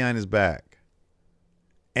tied behind his back.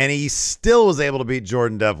 And he still was able to beat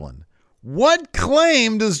Jordan Devlin. What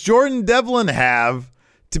claim does Jordan Devlin have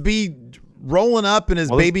to be rolling up in his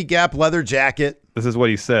Baby Gap leather jacket? This is what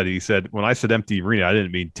he said. He said, when I said empty arena, I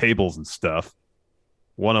didn't mean tables and stuff.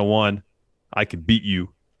 1-on-1, I could beat you.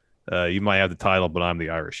 You might have the title, but I'm the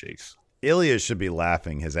Irish Ace. Ilya should be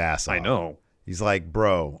laughing his ass off. I know. He's like,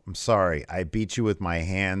 bro, I'm sorry. I beat you with my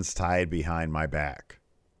hands tied behind my back.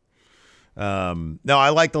 No, I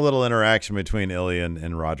like the little interaction between Ilya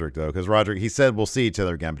and Roderick, though, because Roderick, he said, we'll see each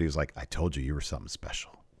other again, but he was like, I told you were something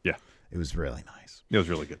special. Yeah. It was really nice. It was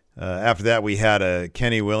really good. After that, we had a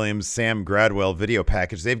Kenny Williams, Sam Gradwell video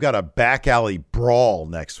package. They've got a back alley brawl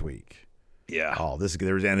next week. Yeah. Oh, there's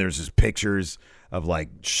just pictures of like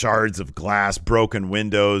shards of glass, broken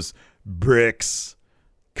windows, bricks,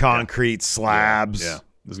 concrete slabs. Yeah.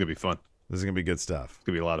 This is going to be fun. This is going to be good stuff. It's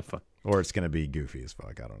going to be a lot of fun. Or it's going to be goofy as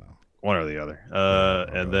fuck. I don't know. One or the other.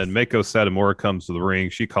 And then Mako Satomura comes to the ring.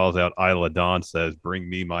 She calls out Isla Dawn, says, bring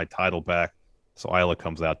me my title back. So Isla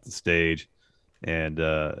comes out to the stage, and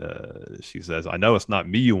she says, I know it's not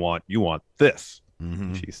me you want this.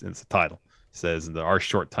 Mm-hmm. She sends the title. Says, in our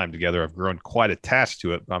short time together, I've grown quite attached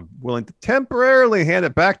to it. I'm willing to temporarily hand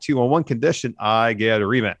it back to you on one condition. I get a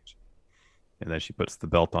rematch. And then she puts the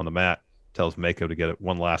belt on the mat, tells Mako to get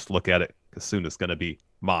one last look at it, because soon it's going to be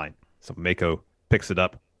mine. So Mako picks it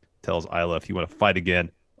up, tells Isla, if you want to fight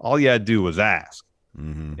again, all you had to do was ask.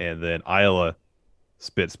 Mm-hmm. And then Isla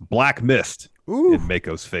spits black mist in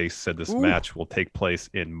Mako's face, said this match will take place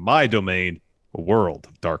in my domain, a world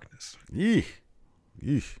of darkness.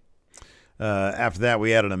 Yeesh. After that,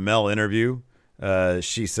 we had an Amel interview.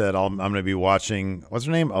 She said, I'm going to be watching, what's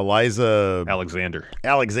her name? Eliza Alexander. So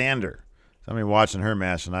I'm going to be watching her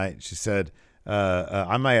match tonight. She said,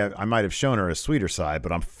 I might have shown her a sweeter side,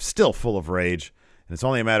 but I'm still full of rage. And it's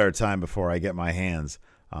only a matter of time before I get my hands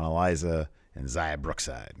on Eliza and Xia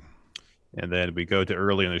Brookside. And then we go to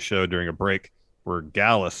early in the show during a break where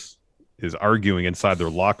Gallus is arguing inside their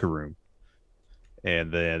locker room.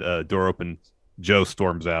 And then door open, Joe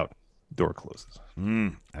storms out, door closes.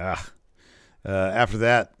 After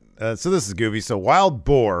that, so this is goofy. So Wild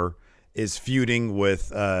Boar is feuding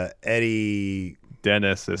with Eddie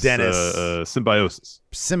Dennis.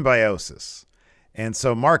 Symbiosis. And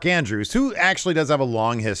so Mark Andrews, who actually does have a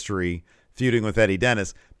long history feuding with Eddie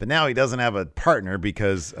Dennis, but now he doesn't have a partner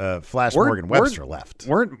because Flash Morgan Webster left.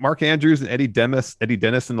 Weren't Mark Andrews and Eddie Dennis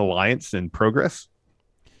in Alliance in Progress?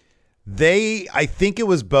 I think it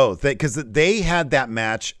was both, because they had that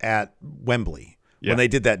match at Wembley when they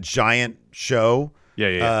did that giant show.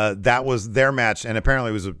 Yeah. That was their match, and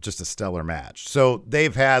apparently it was just a stellar match. So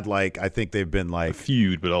they've had I think they've been like a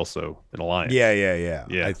feud, but also an alliance. Yeah.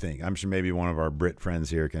 I think I'm sure maybe one of our Brit friends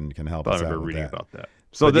here can help us out with reading that. about that.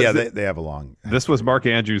 So they have a long. This was Mark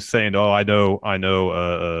Andrews saying, "Oh, I know.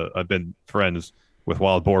 I've been friends with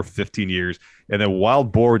Wild Boar for 15 years," and then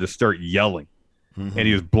Wild Boar just start yelling, and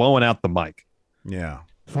he was blowing out the mic. Yeah.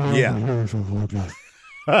 You couldn't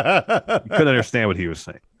understand what he was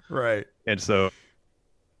saying. Right. And so,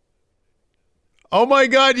 oh my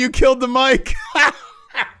God, you killed the mic.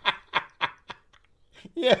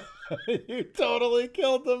 Yeah, you totally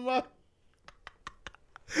killed the mic.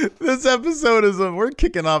 This episode we're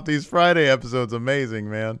kicking off these Friday episodes. Amazing,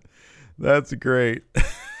 man. That's great.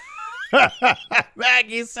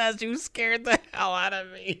 Maggie says you scared the hell out of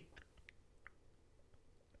me.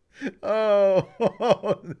 Oh,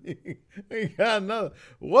 we got another.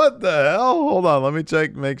 What the hell? Hold on. Let me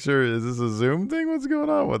check. Make sure. Is this a Zoom thing? What's going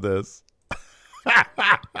on with this?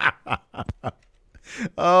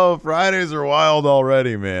 Oh, Fridays are wild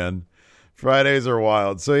already, man. Fridays are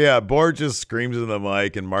wild. So yeah, Board just screams in the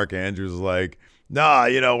mic, and Mark Andrews is like, "Nah,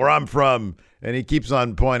 where I'm from," and he keeps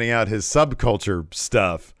on pointing out his subculture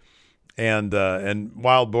stuff, and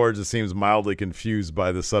Wild Board just seems mildly confused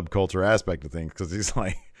by the subculture aspect of things, because he's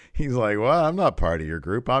like, "Well, I'm not part of your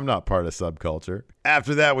group. I'm not part of subculture."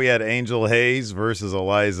 After that, we had Angel Hayes versus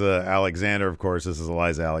Eliza Alexander. Of course, this is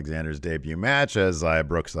Eliza Alexander's debut match as Xia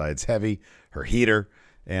Brookside's heavy, her heater.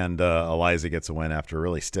 And Eliza gets a win after a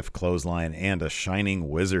really stiff clothesline and a shining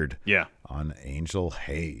wizard on Angel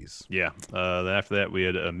Hayes. Yeah. Then after that, we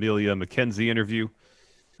had Amelia McKenzie interview.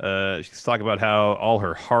 She's talking about how all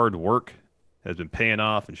her hard work has been paying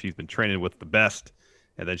off and she's been training with the best.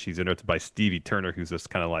 And then she's interrupted by Stevie Turner, who's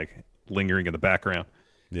just kind of like lingering in the background.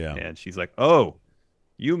 Yeah. And she's like, "Oh,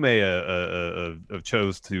 you may have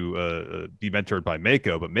chose to be mentored by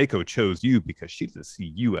Mako, but Mako chose you because she doesn't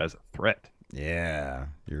see you as a threat." Yeah,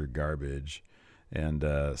 you're garbage. And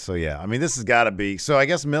so, yeah, I mean, this has got to be. So I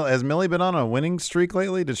guess has Millie been on a winning streak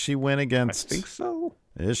lately? Did she win against? I think so.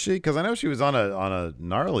 Is she? Because I know she was on a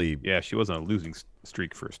gnarly. Yeah, she was on a losing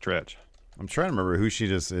streak for a stretch. I'm trying to remember who she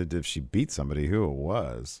just if she beat somebody, who it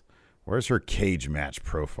was. Where's her cage match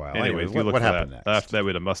profile? Anyways, what happened next? After that, we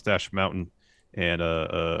had a Mustache Mountain and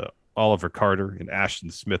Oliver Carter and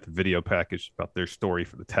Ashton Smith video package about their story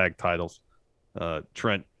for the tag titles.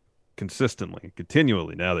 Trent consistently,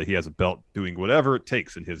 continually, now that he has a belt, doing whatever it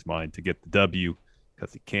takes in his mind to get the W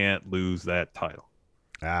because he can't lose that title.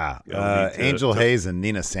 Angel Hayes and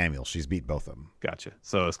Nina Samuel. She's beat both of them. Gotcha.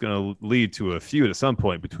 So it's going to lead to a feud at some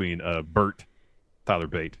point between Burt, Tyler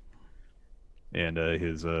Bate, and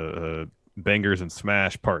his Bangers and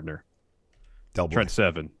Smash partner, Trent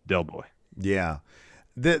Seven, Del Boy. Yeah.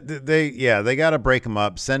 They got to break them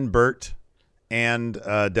up. Send Burt and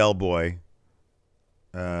Del Boy,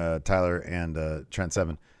 Tyler and Trent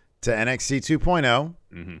Seven, to NXT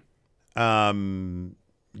 2.0. Mm-hmm.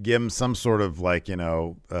 Give him some sort of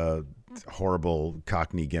horrible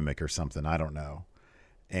Cockney gimmick or something. I don't know.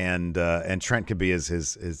 And Trent could be his.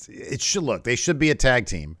 It should look. They should be a tag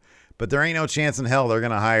team, but there ain't no chance in hell they're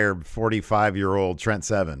gonna hire 45-year-old Trent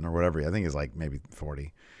Seven or whatever. I think he's like maybe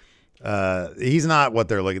 40. He's not what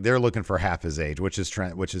they're looking. They're looking for half his age, which is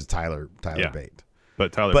Tyler Bate.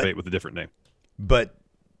 But Bate with a different name. But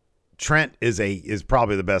Trent is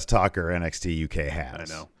probably the best talker NXT UK has.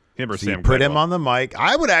 I know. Him or so Sam you put him Gradwell. on the mic.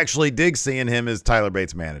 I would actually dig seeing him as Tyler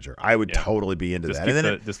Bates' manager. I would totally be into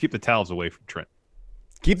that. Just keep the towels away from Trent.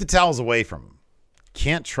 Keep the towels away from him.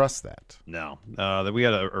 Can't trust that. No. Then we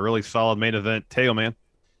had a really solid main event. Teo Man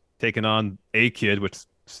taking on A-Kid, which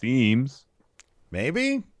seems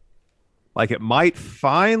maybe like it might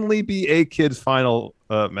finally be A-Kid's final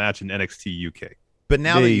match in NXT UK. But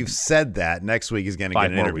now that you've said that, next week he's going to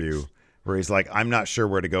get an interview where he's like, I'm not sure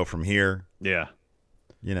where to go from here. Yeah.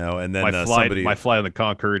 And then my flight on the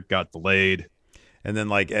Concorde got delayed. And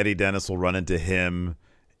then Eddie Dennis will run into him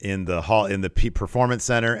in the Performance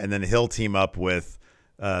Center, and then he'll team up with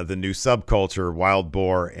the new Subculture, Wild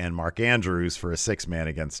Boar, and Mark Andrews for a 6-man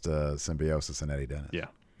against Symbiosis and Eddie Dennis. Yeah,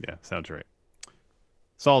 sounds right.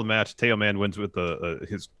 Solid match. Teo Man wins with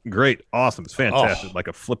his great, awesome, it's fantastic, like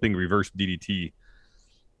a flipping reverse DDT.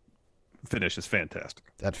 Finish is fantastic.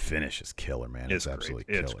 That finish is killer, man. It's absolutely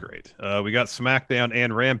killer. It's great. We got SmackDown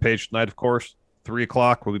and Rampage tonight, of course. 3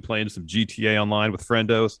 o'clock, we'll be playing some GTA Online with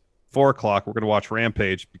friendos. 4 o'clock, we're going to watch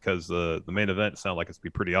Rampage because the main event sounds like it's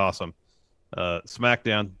going to be pretty awesome.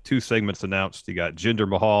 SmackDown, 2 segments announced. You got Jinder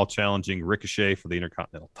Mahal challenging Ricochet for the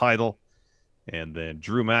Intercontinental title. And then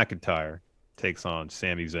Drew McIntyre takes on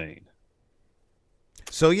Sami Zayn.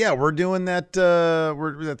 So yeah, we're doing that.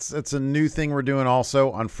 That's a new thing we're doing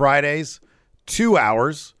also on Fridays. 2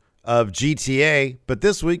 hours of GTA, but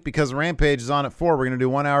this week because Rampage is on at 4, we're going to do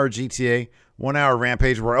 1 hour GTA, 1 hour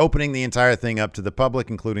Rampage. We're opening the entire thing up to the public,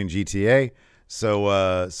 including GTA.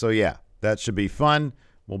 So yeah, that should be fun.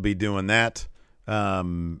 We'll be doing that,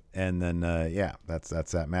 and then that's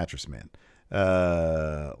that Mattress Man.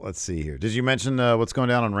 Let's see here. Did you mention what's going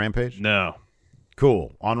down on Rampage? No.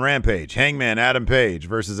 Cool. On Rampage, Hangman Adam Page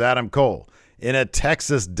versus Adam Cole in a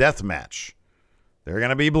Texas death match. They're going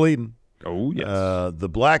to be bleeding. Oh, yes. The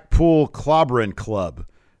Blackpool Clobbering Club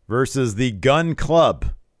versus the Gun Club.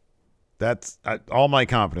 That's all my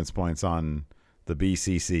confidence points on the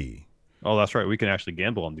BCC. Oh, that's right. We can actually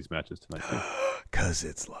gamble on these matches tonight, too. Because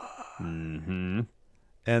it's live. Mm-hmm.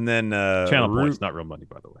 And then... channel points, not real money,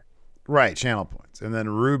 by the way. Right, channel points. And then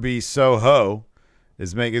Ruby Soho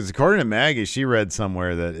is according to Maggie, she read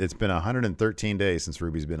somewhere that it's been 113 days since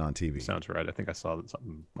Ruby's been on TV. Sounds right. I think I saw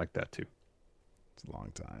something like that too. It's a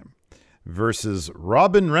long time. Versus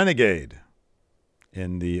Robin Renegade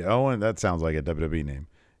in the Owen. That sounds like a WWE name.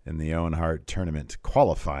 In the Owen Hart Tournament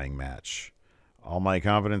qualifying match. All my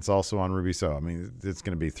confidence also on Ruby Soho. I mean, it's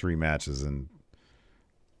going to be 3 matches and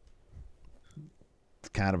it's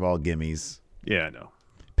kind of all gimmies. Yeah, I know.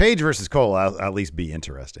 Paige versus Cole will at least be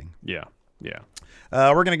interesting. Yeah.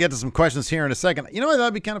 We're going to get to some questions here in a second. You know what?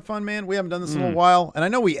 That'd be kind of fun, man. We haven't done this in a little while. And I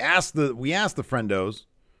know we asked the friendos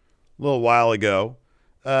a little while ago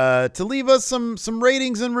to leave us some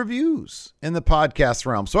ratings and reviews in the podcast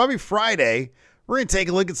realm. So every Friday, we're going to take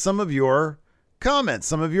a look at some of your comments,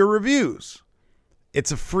 some of your reviews.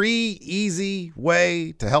 It's a free, easy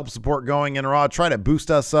way to help support Going In Raw. Try to boost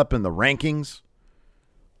us up in the rankings.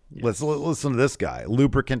 Yes. Let's listen to this guy,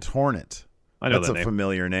 Lubricant Hornet. I know that's that a name.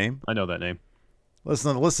 familiar name. I know that name.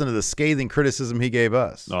 Listen to the scathing criticism he gave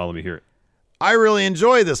us. Oh, let me hear it. I really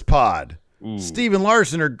enjoy this pod. Ooh. Steve and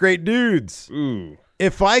Larson are great dudes. Ooh.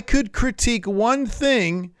 If I could critique one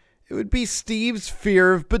thing, It would be Steve's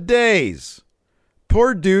fear of bidets.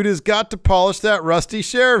 Poor dude has got to polish that rusty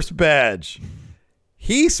sheriff's badge.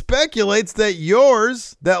 He speculates that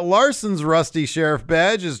Larson's rusty sheriff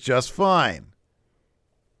badge is just fine.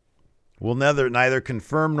 We'll neither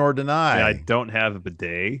confirm nor deny. Yeah, I don't have a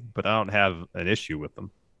bidet, but I don't have an issue with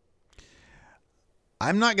them.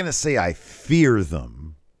 I'm not going to say I fear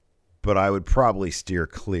them, but I would probably steer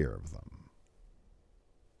clear of them.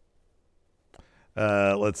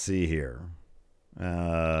 Let's see here. Here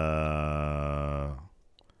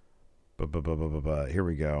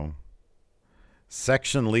we go.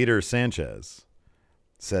 Section leader Sanchez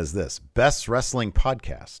says this: Best Wrestling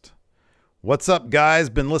Podcast. What's up,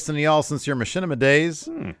 guys? Been listening to y'all since your Machinima days.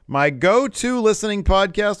 My go-to listening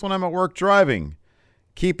podcast when I'm at work driving.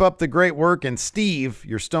 Keep up the great work. And Steve,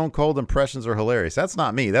 your Stone Cold impressions are hilarious. That's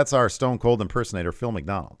not me. That's our Stone Cold impersonator, Phil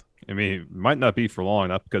McDonald. I mean, it might not be for long,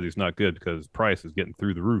 not because he's not good, because price is getting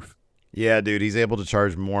through the roof. Yeah, dude, he's able to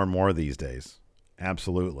charge more and more these days.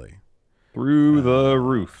 Absolutely. Through the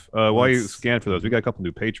roof. While you scan for those, we got a couple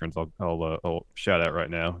new patrons I'll shout out right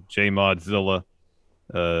now. J Modzilla,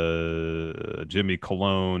 Jimmy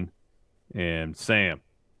Cologne, and Sam.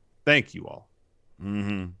 Thank you all.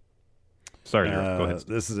 Mm-hmm. Sorry, go ahead.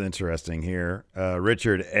 This is interesting here.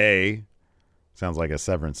 Richard A. Sounds like a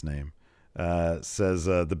Severance name. Says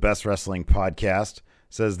the Best Wrestling Podcast.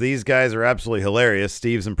 Says these guys are absolutely hilarious.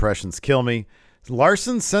 Steve's impressions kill me.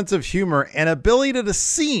 Larson's sense of humor and ability to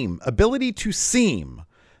seem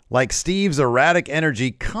like Steve's erratic energy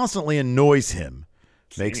constantly annoys him.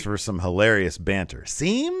 Makes for some hilarious banter.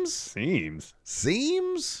 Seems?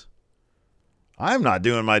 I'm not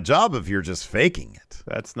doing my job if you're just faking it.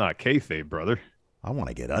 That's not kayfabe, brother. I want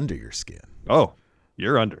to get under your skin. Oh,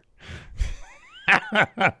 you're under.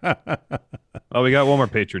 Oh, we got one more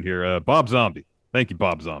patron here. Bob Zombie. Thank you,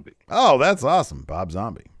 Bob Zombie. Oh, that's awesome. Bob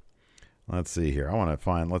Zombie. Let's see here. I want to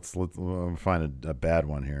find, let's find a bad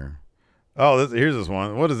one here. Oh, here's this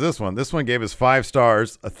one. What is this one? This one gave us 5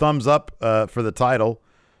 stars, a thumbs up for the title.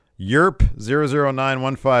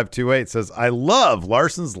 Yerp0091528 says, I love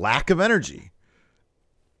Larson's lack of energy.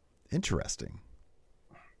 Interesting.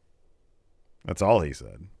 That's all he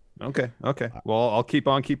said. Okay. Well, I'll keep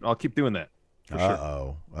doing that.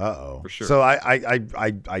 For sure. So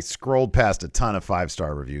I scrolled past a ton of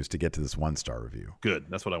 5-star reviews to get to this 1-star review. Good.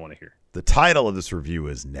 That's what I want to hear. The title of this review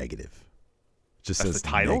is negative. Just That's says the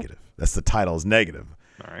title? negative. That's the title is negative.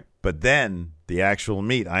 All right. But then the actual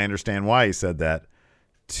meat, I understand why he said that.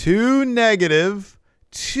 Too negative,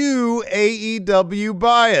 too AEW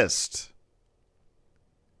biased.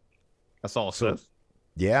 That's all it says?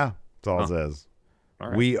 Yeah, that's all it says. All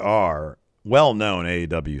right. We are well-known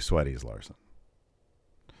AEW sweaties, Larson.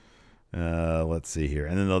 Let's see here.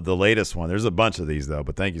 And then the latest one, there's a bunch of these, though,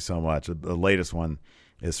 but thank you so much. The latest one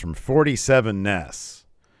is from 47 Ness.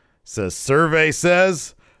 Says, survey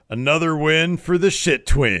says, another win for the Shit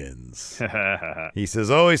Twins. He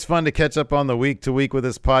says, always fun to catch up on the week-to-week with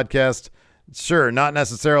this podcast. Sure, not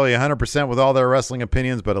necessarily 100% with all their wrestling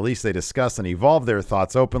opinions, but at least they discuss and evolve their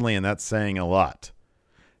thoughts openly, and that's saying a lot.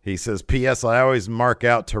 He says, P.S. I always mark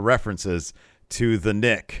out to references to the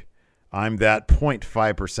Nick. I'm that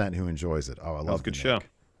 0.5% who enjoys it. Oh, I love that was a good show.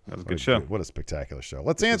 That was a good show. show. What a spectacular show.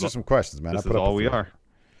 Let's answer some questions, man. This is all we are.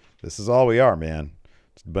 This is all we are, man.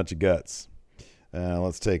 Just a bunch of guts.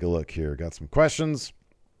 Let's take a look here. Got some questions.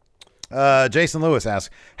 Jason Lewis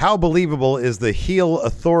asks, how believable is the heel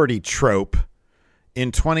authority trope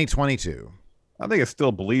in 2022? I think it's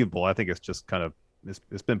still believable. I think it's just kind of, it's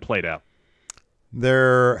been played out.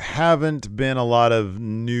 There haven't been a lot of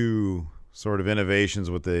new sort of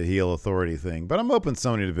innovations with the heel authority thing, but I'm hoping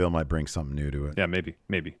Sonya Deville might bring something new to it. Yeah, maybe.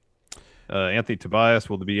 Anthony Tobias,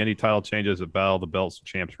 will there be any title changes if Battle of the Belts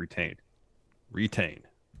champs retained?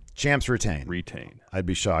 Champs retain. I'd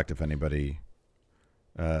be shocked if anybody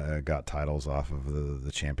got titles off of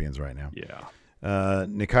the champions right now. Yeah.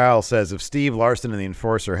 Nikhail says, if Steve, Larson, and the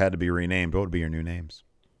Enforcer had to be renamed, what would be your new names?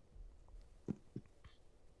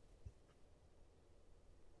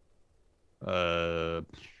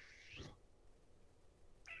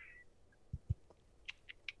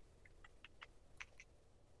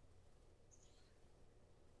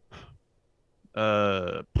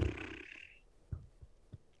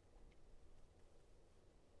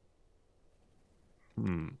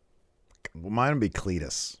 Mine would be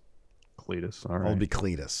Cletus. All right. It'll be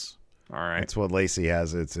Cletus. All right. That's what Lacey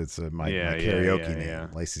has. It's my karaoke name. Yeah.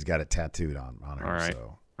 Lacey's got it tattooed on her. All right.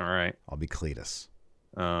 So all right. I'll be Cletus.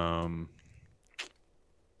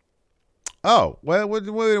 Oh, well, what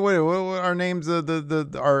our names?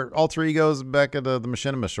 Our alter egos back at the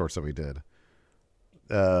Machinima shorts that we did.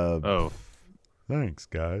 Thanks,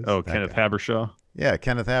 guys. Oh, That Kenneth guy. Habershaw. Yeah,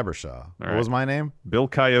 Kenneth Habershaw. What right. was my name? Bill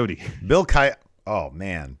Coyote. Bill Coyote. Oh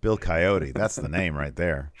man, Bill Coyote. That's the name right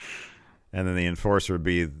there. And then the enforcer would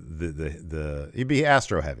be he'd be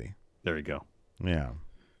Astro Heavy. There you go. Yeah.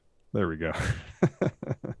 There we go.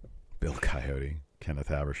 Bill Coyote, Kenneth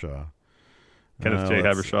Habershaw. Kenneth J.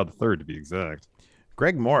 Habershaw III, to be exact.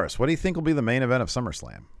 Greg Morris, what do you think will be the main event of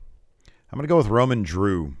SummerSlam? I'm going to go with Roman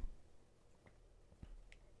Drew.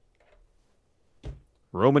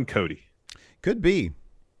 Roman Cody. Could be.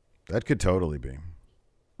 That could totally be.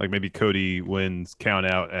 Like maybe Cody wins count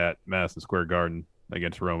out at Madison Square Garden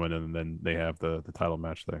against Roman, and then they have the title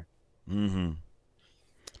match there. Mm-hmm.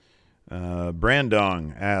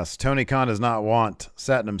 Brandong asks, Tony Khan does not want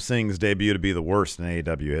Satnam Singh's debut to be the worst in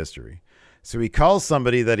AEW history. So he calls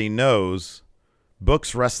somebody that he knows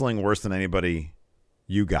books wrestling worse than anybody,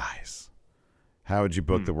 you guys. How would you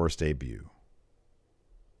book the worst debut?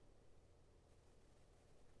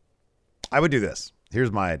 I would do this.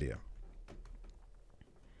 Here's my idea.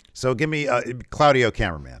 So give me Claudio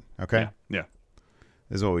Cameraman, okay? Yeah.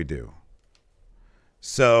 This is what we do.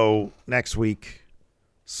 So next week,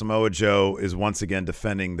 Samoa Joe is once again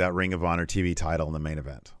defending that Ring of Honor TV title in the main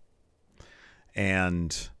event.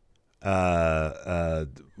 And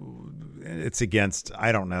it's against,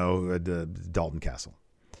 I don't know, Dalton Castle.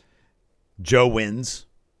 Joe wins.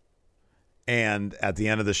 And at the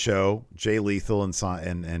end of the show, Jay Lethal and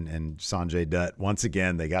Sanjay Dutt, once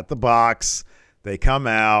again, they got the box. They come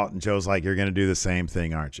out, and Joe's like, you're going to do the same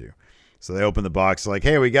thing, aren't you? So they open the box, like,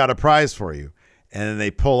 hey, we got a prize for you. And then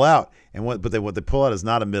they pull out. And what they pull out is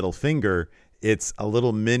not a middle finger. It's a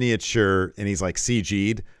little miniature, and he's like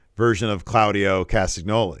CG'd version of Claudio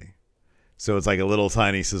Castagnoli. So it's like a little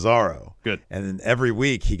tiny Cesaro. Good. And then every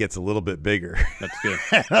week he gets a little bit bigger. That's good.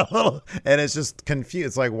 and it's just confused.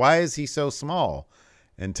 It's like, why is he so small?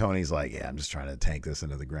 And Tony's like, yeah, I'm just trying to tank this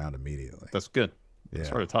into the ground immediately. That's good. Yeah.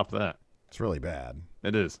 Start at the top of that. It's really bad.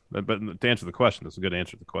 It is. But to answer the question, that's a good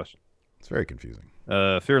answer to the question. It's very confusing.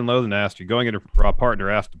 Fear and Loathing asked you, going into Raw partner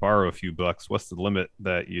asked to borrow a few bucks. What's the limit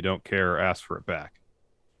that you don't care or ask for it back?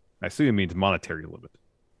 I assume it means monetary limit.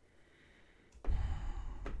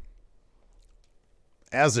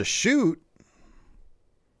 As a shoot,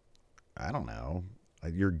 I don't know.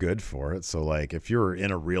 You're good for it. So, like, if you're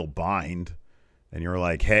in a real bind and you're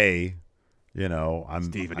like, hey, you know,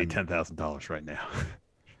 Steve, I need $10,000 right now.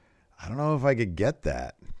 I don't know if I could get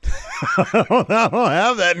that. I don't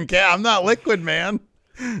have that in cash. I'm not liquid, man.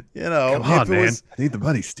 You know, come on, man. I need the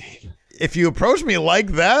money, Steve. If you approach me like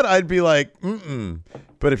that, I'd be like, mm-mm.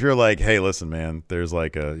 But if you're like, hey, listen, man, there's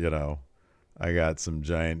like a, you know, I got some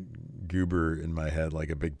giant goober in my head, like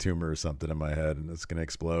a big tumor or something in my head, and it's going to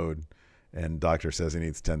explode. And doctor says he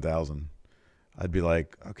needs 10,000. I'd be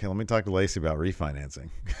like, okay, let me talk to Lacey about refinancing.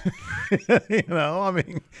 You know, I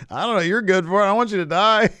mean, I don't know. You're good for it. I don't want you to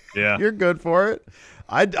die. Yeah. You're good for it.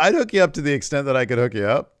 I'd hook you up to the extent that I could hook you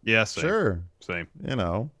up. Yeah, same. Sure. Same. You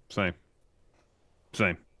know. Same.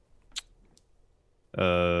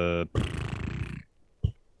 But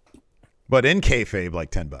in kayfabe,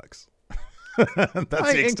 like $10. That's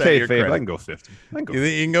the extent of your credit. I can go 50. You think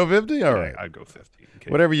you can go 50? All right. I'd go 50.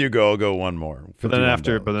 Whatever you go, I'll go one more. But then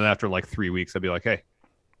after like 3 weeks, I'd be like, hey,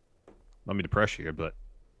 let me depress you here, but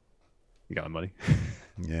you got my money.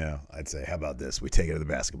 Yeah, I'd say, how about this? We take it to the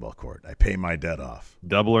basketball court. I pay my debt off.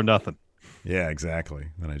 Double or nothing. Yeah, exactly.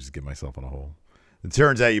 Then I just get myself in a hole. It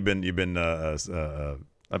turns out you've been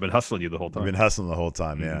I've been hustling you the whole time. You've been hustling the whole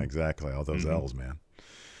time. Mm-hmm. Yeah, exactly. All those L's, man.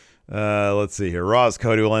 Let's see here. Roz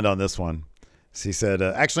Cody will end on this one. So he said,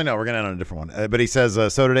 actually, no, we're going to end on a different one. But he says,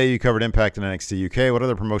 so today you covered Impact and NXT UK. What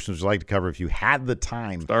other promotions would you like to cover if you had the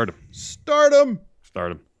time? Stardom.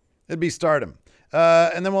 It'd be Stardom.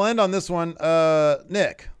 And then we'll end on this one.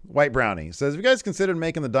 Nick, White Brownie, says, have you guys considered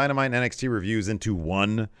making the Dynamite and NXT reviews into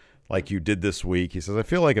one like you did this week? He says, I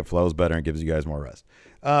feel like it flows better and gives you guys more rest.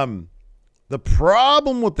 The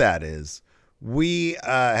problem with that is we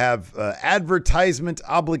have advertisement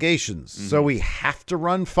obligations. Mm-hmm. So we have to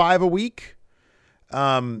run 5 a week.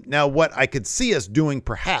 Now, what I could see us doing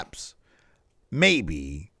perhaps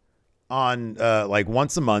maybe on like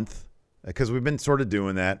once a month, because we've been sort of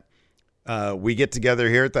doing that. We get together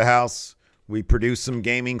here at the house. We produce some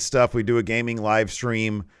gaming stuff. We do a gaming live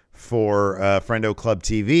stream for Friendo Club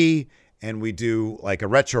TV, and we do like a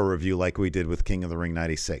retro review like we did with King of the Ring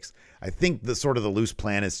 96. I think the sort of the loose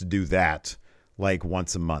plan is to do that like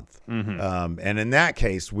once a month. Mm-hmm. And in that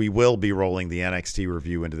case, we will be rolling the NXT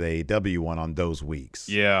review into the AEW one on those weeks.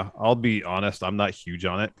 Yeah, I'll be honest. I'm not huge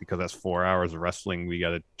on it because that's 4 hours of wrestling. We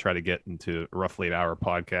got to try to get into a roughly an hour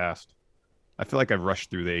podcast. I feel like I've rushed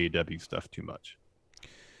through the AEW stuff too much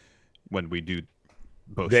when we do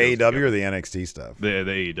both the shows AEW together. or the NXT stuff. The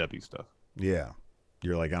AEW stuff. Yeah,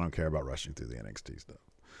 you're like, I don't care about rushing through the NXT stuff.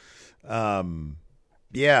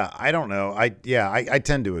 Yeah, I don't know. I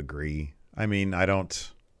tend to agree. I mean, I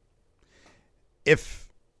don't. If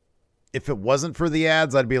it wasn't for the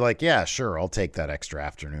ads, I'd be like, yeah, sure, I'll take that extra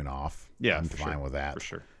afternoon off. Yeah, I'm fine with that for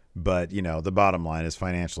sure. But the bottom line is,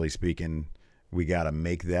 financially speaking, we got to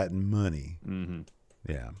make that money. Mm-hmm.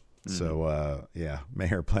 Yeah. Mm-hmm. So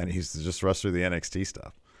Mayor Plan used to just rush through the NXT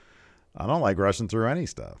stuff. I don't like rushing through any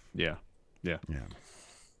stuff. Yeah.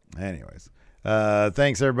 Anyways,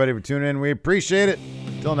 thanks everybody for tuning in. We appreciate it.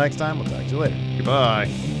 Until next time, we'll talk to you later.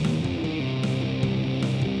 Goodbye.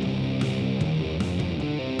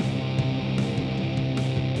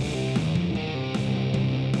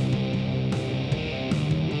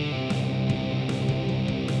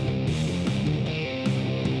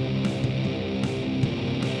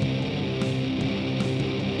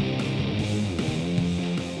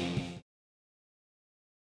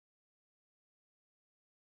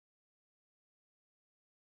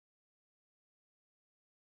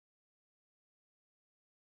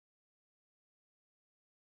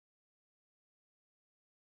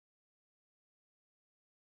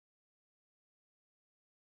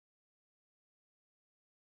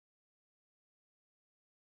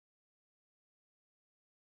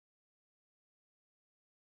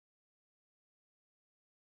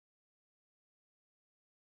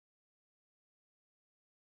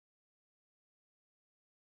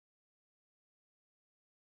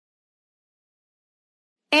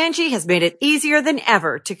 Angie has made it easier than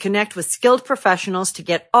ever to connect with skilled professionals to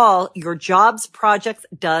get all your jobs projects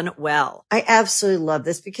done well. I absolutely love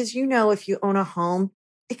this because, if you own a home,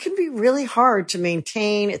 it can be really hard to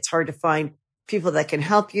maintain. It's hard to find people that can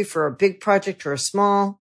help you for a big project or a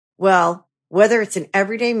small. Well, whether it's in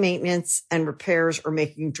everyday maintenance and repairs or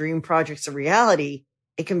making dream projects a reality,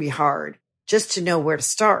 it can be hard just to know where to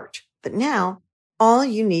start. But now all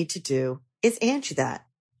you need to do is Angie that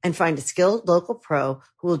and find a skilled local pro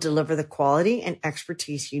who will deliver the quality and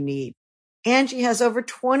expertise you need. Angie has over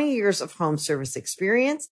 20 years of home service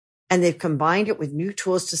experience, and they've combined it with new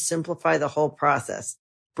tools to simplify the whole process.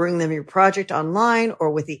 Bring them your project online or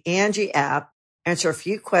with the Angie app, answer a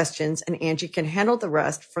few questions, and Angie can handle the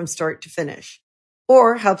rest from start to finish.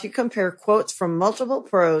 Or help you compare quotes from multiple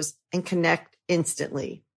pros and connect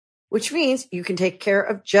instantly, which means you can take care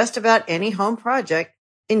of just about any home project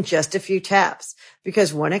in just a few taps.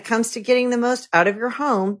 Because when it comes to getting the most out of your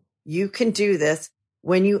home, you can do this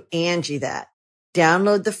when you Angie that.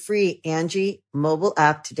 Download the free Angie mobile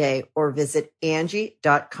app today or visit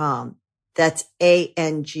Angie.com. That's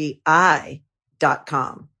ANGI.com.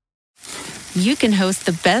 You can host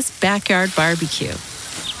the best backyard barbecue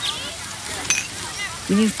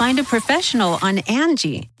when you find a professional on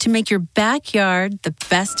Angie to make your backyard the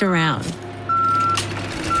best around.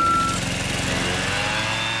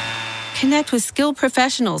 Connect with skilled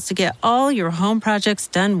professionals to get all your home projects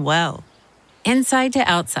done well. Inside to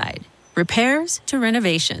outside, repairs to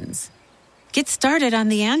renovations. Get started on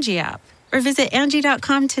the Angie app or visit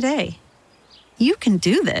Angie.com today. You can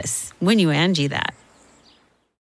do this when you Angie that.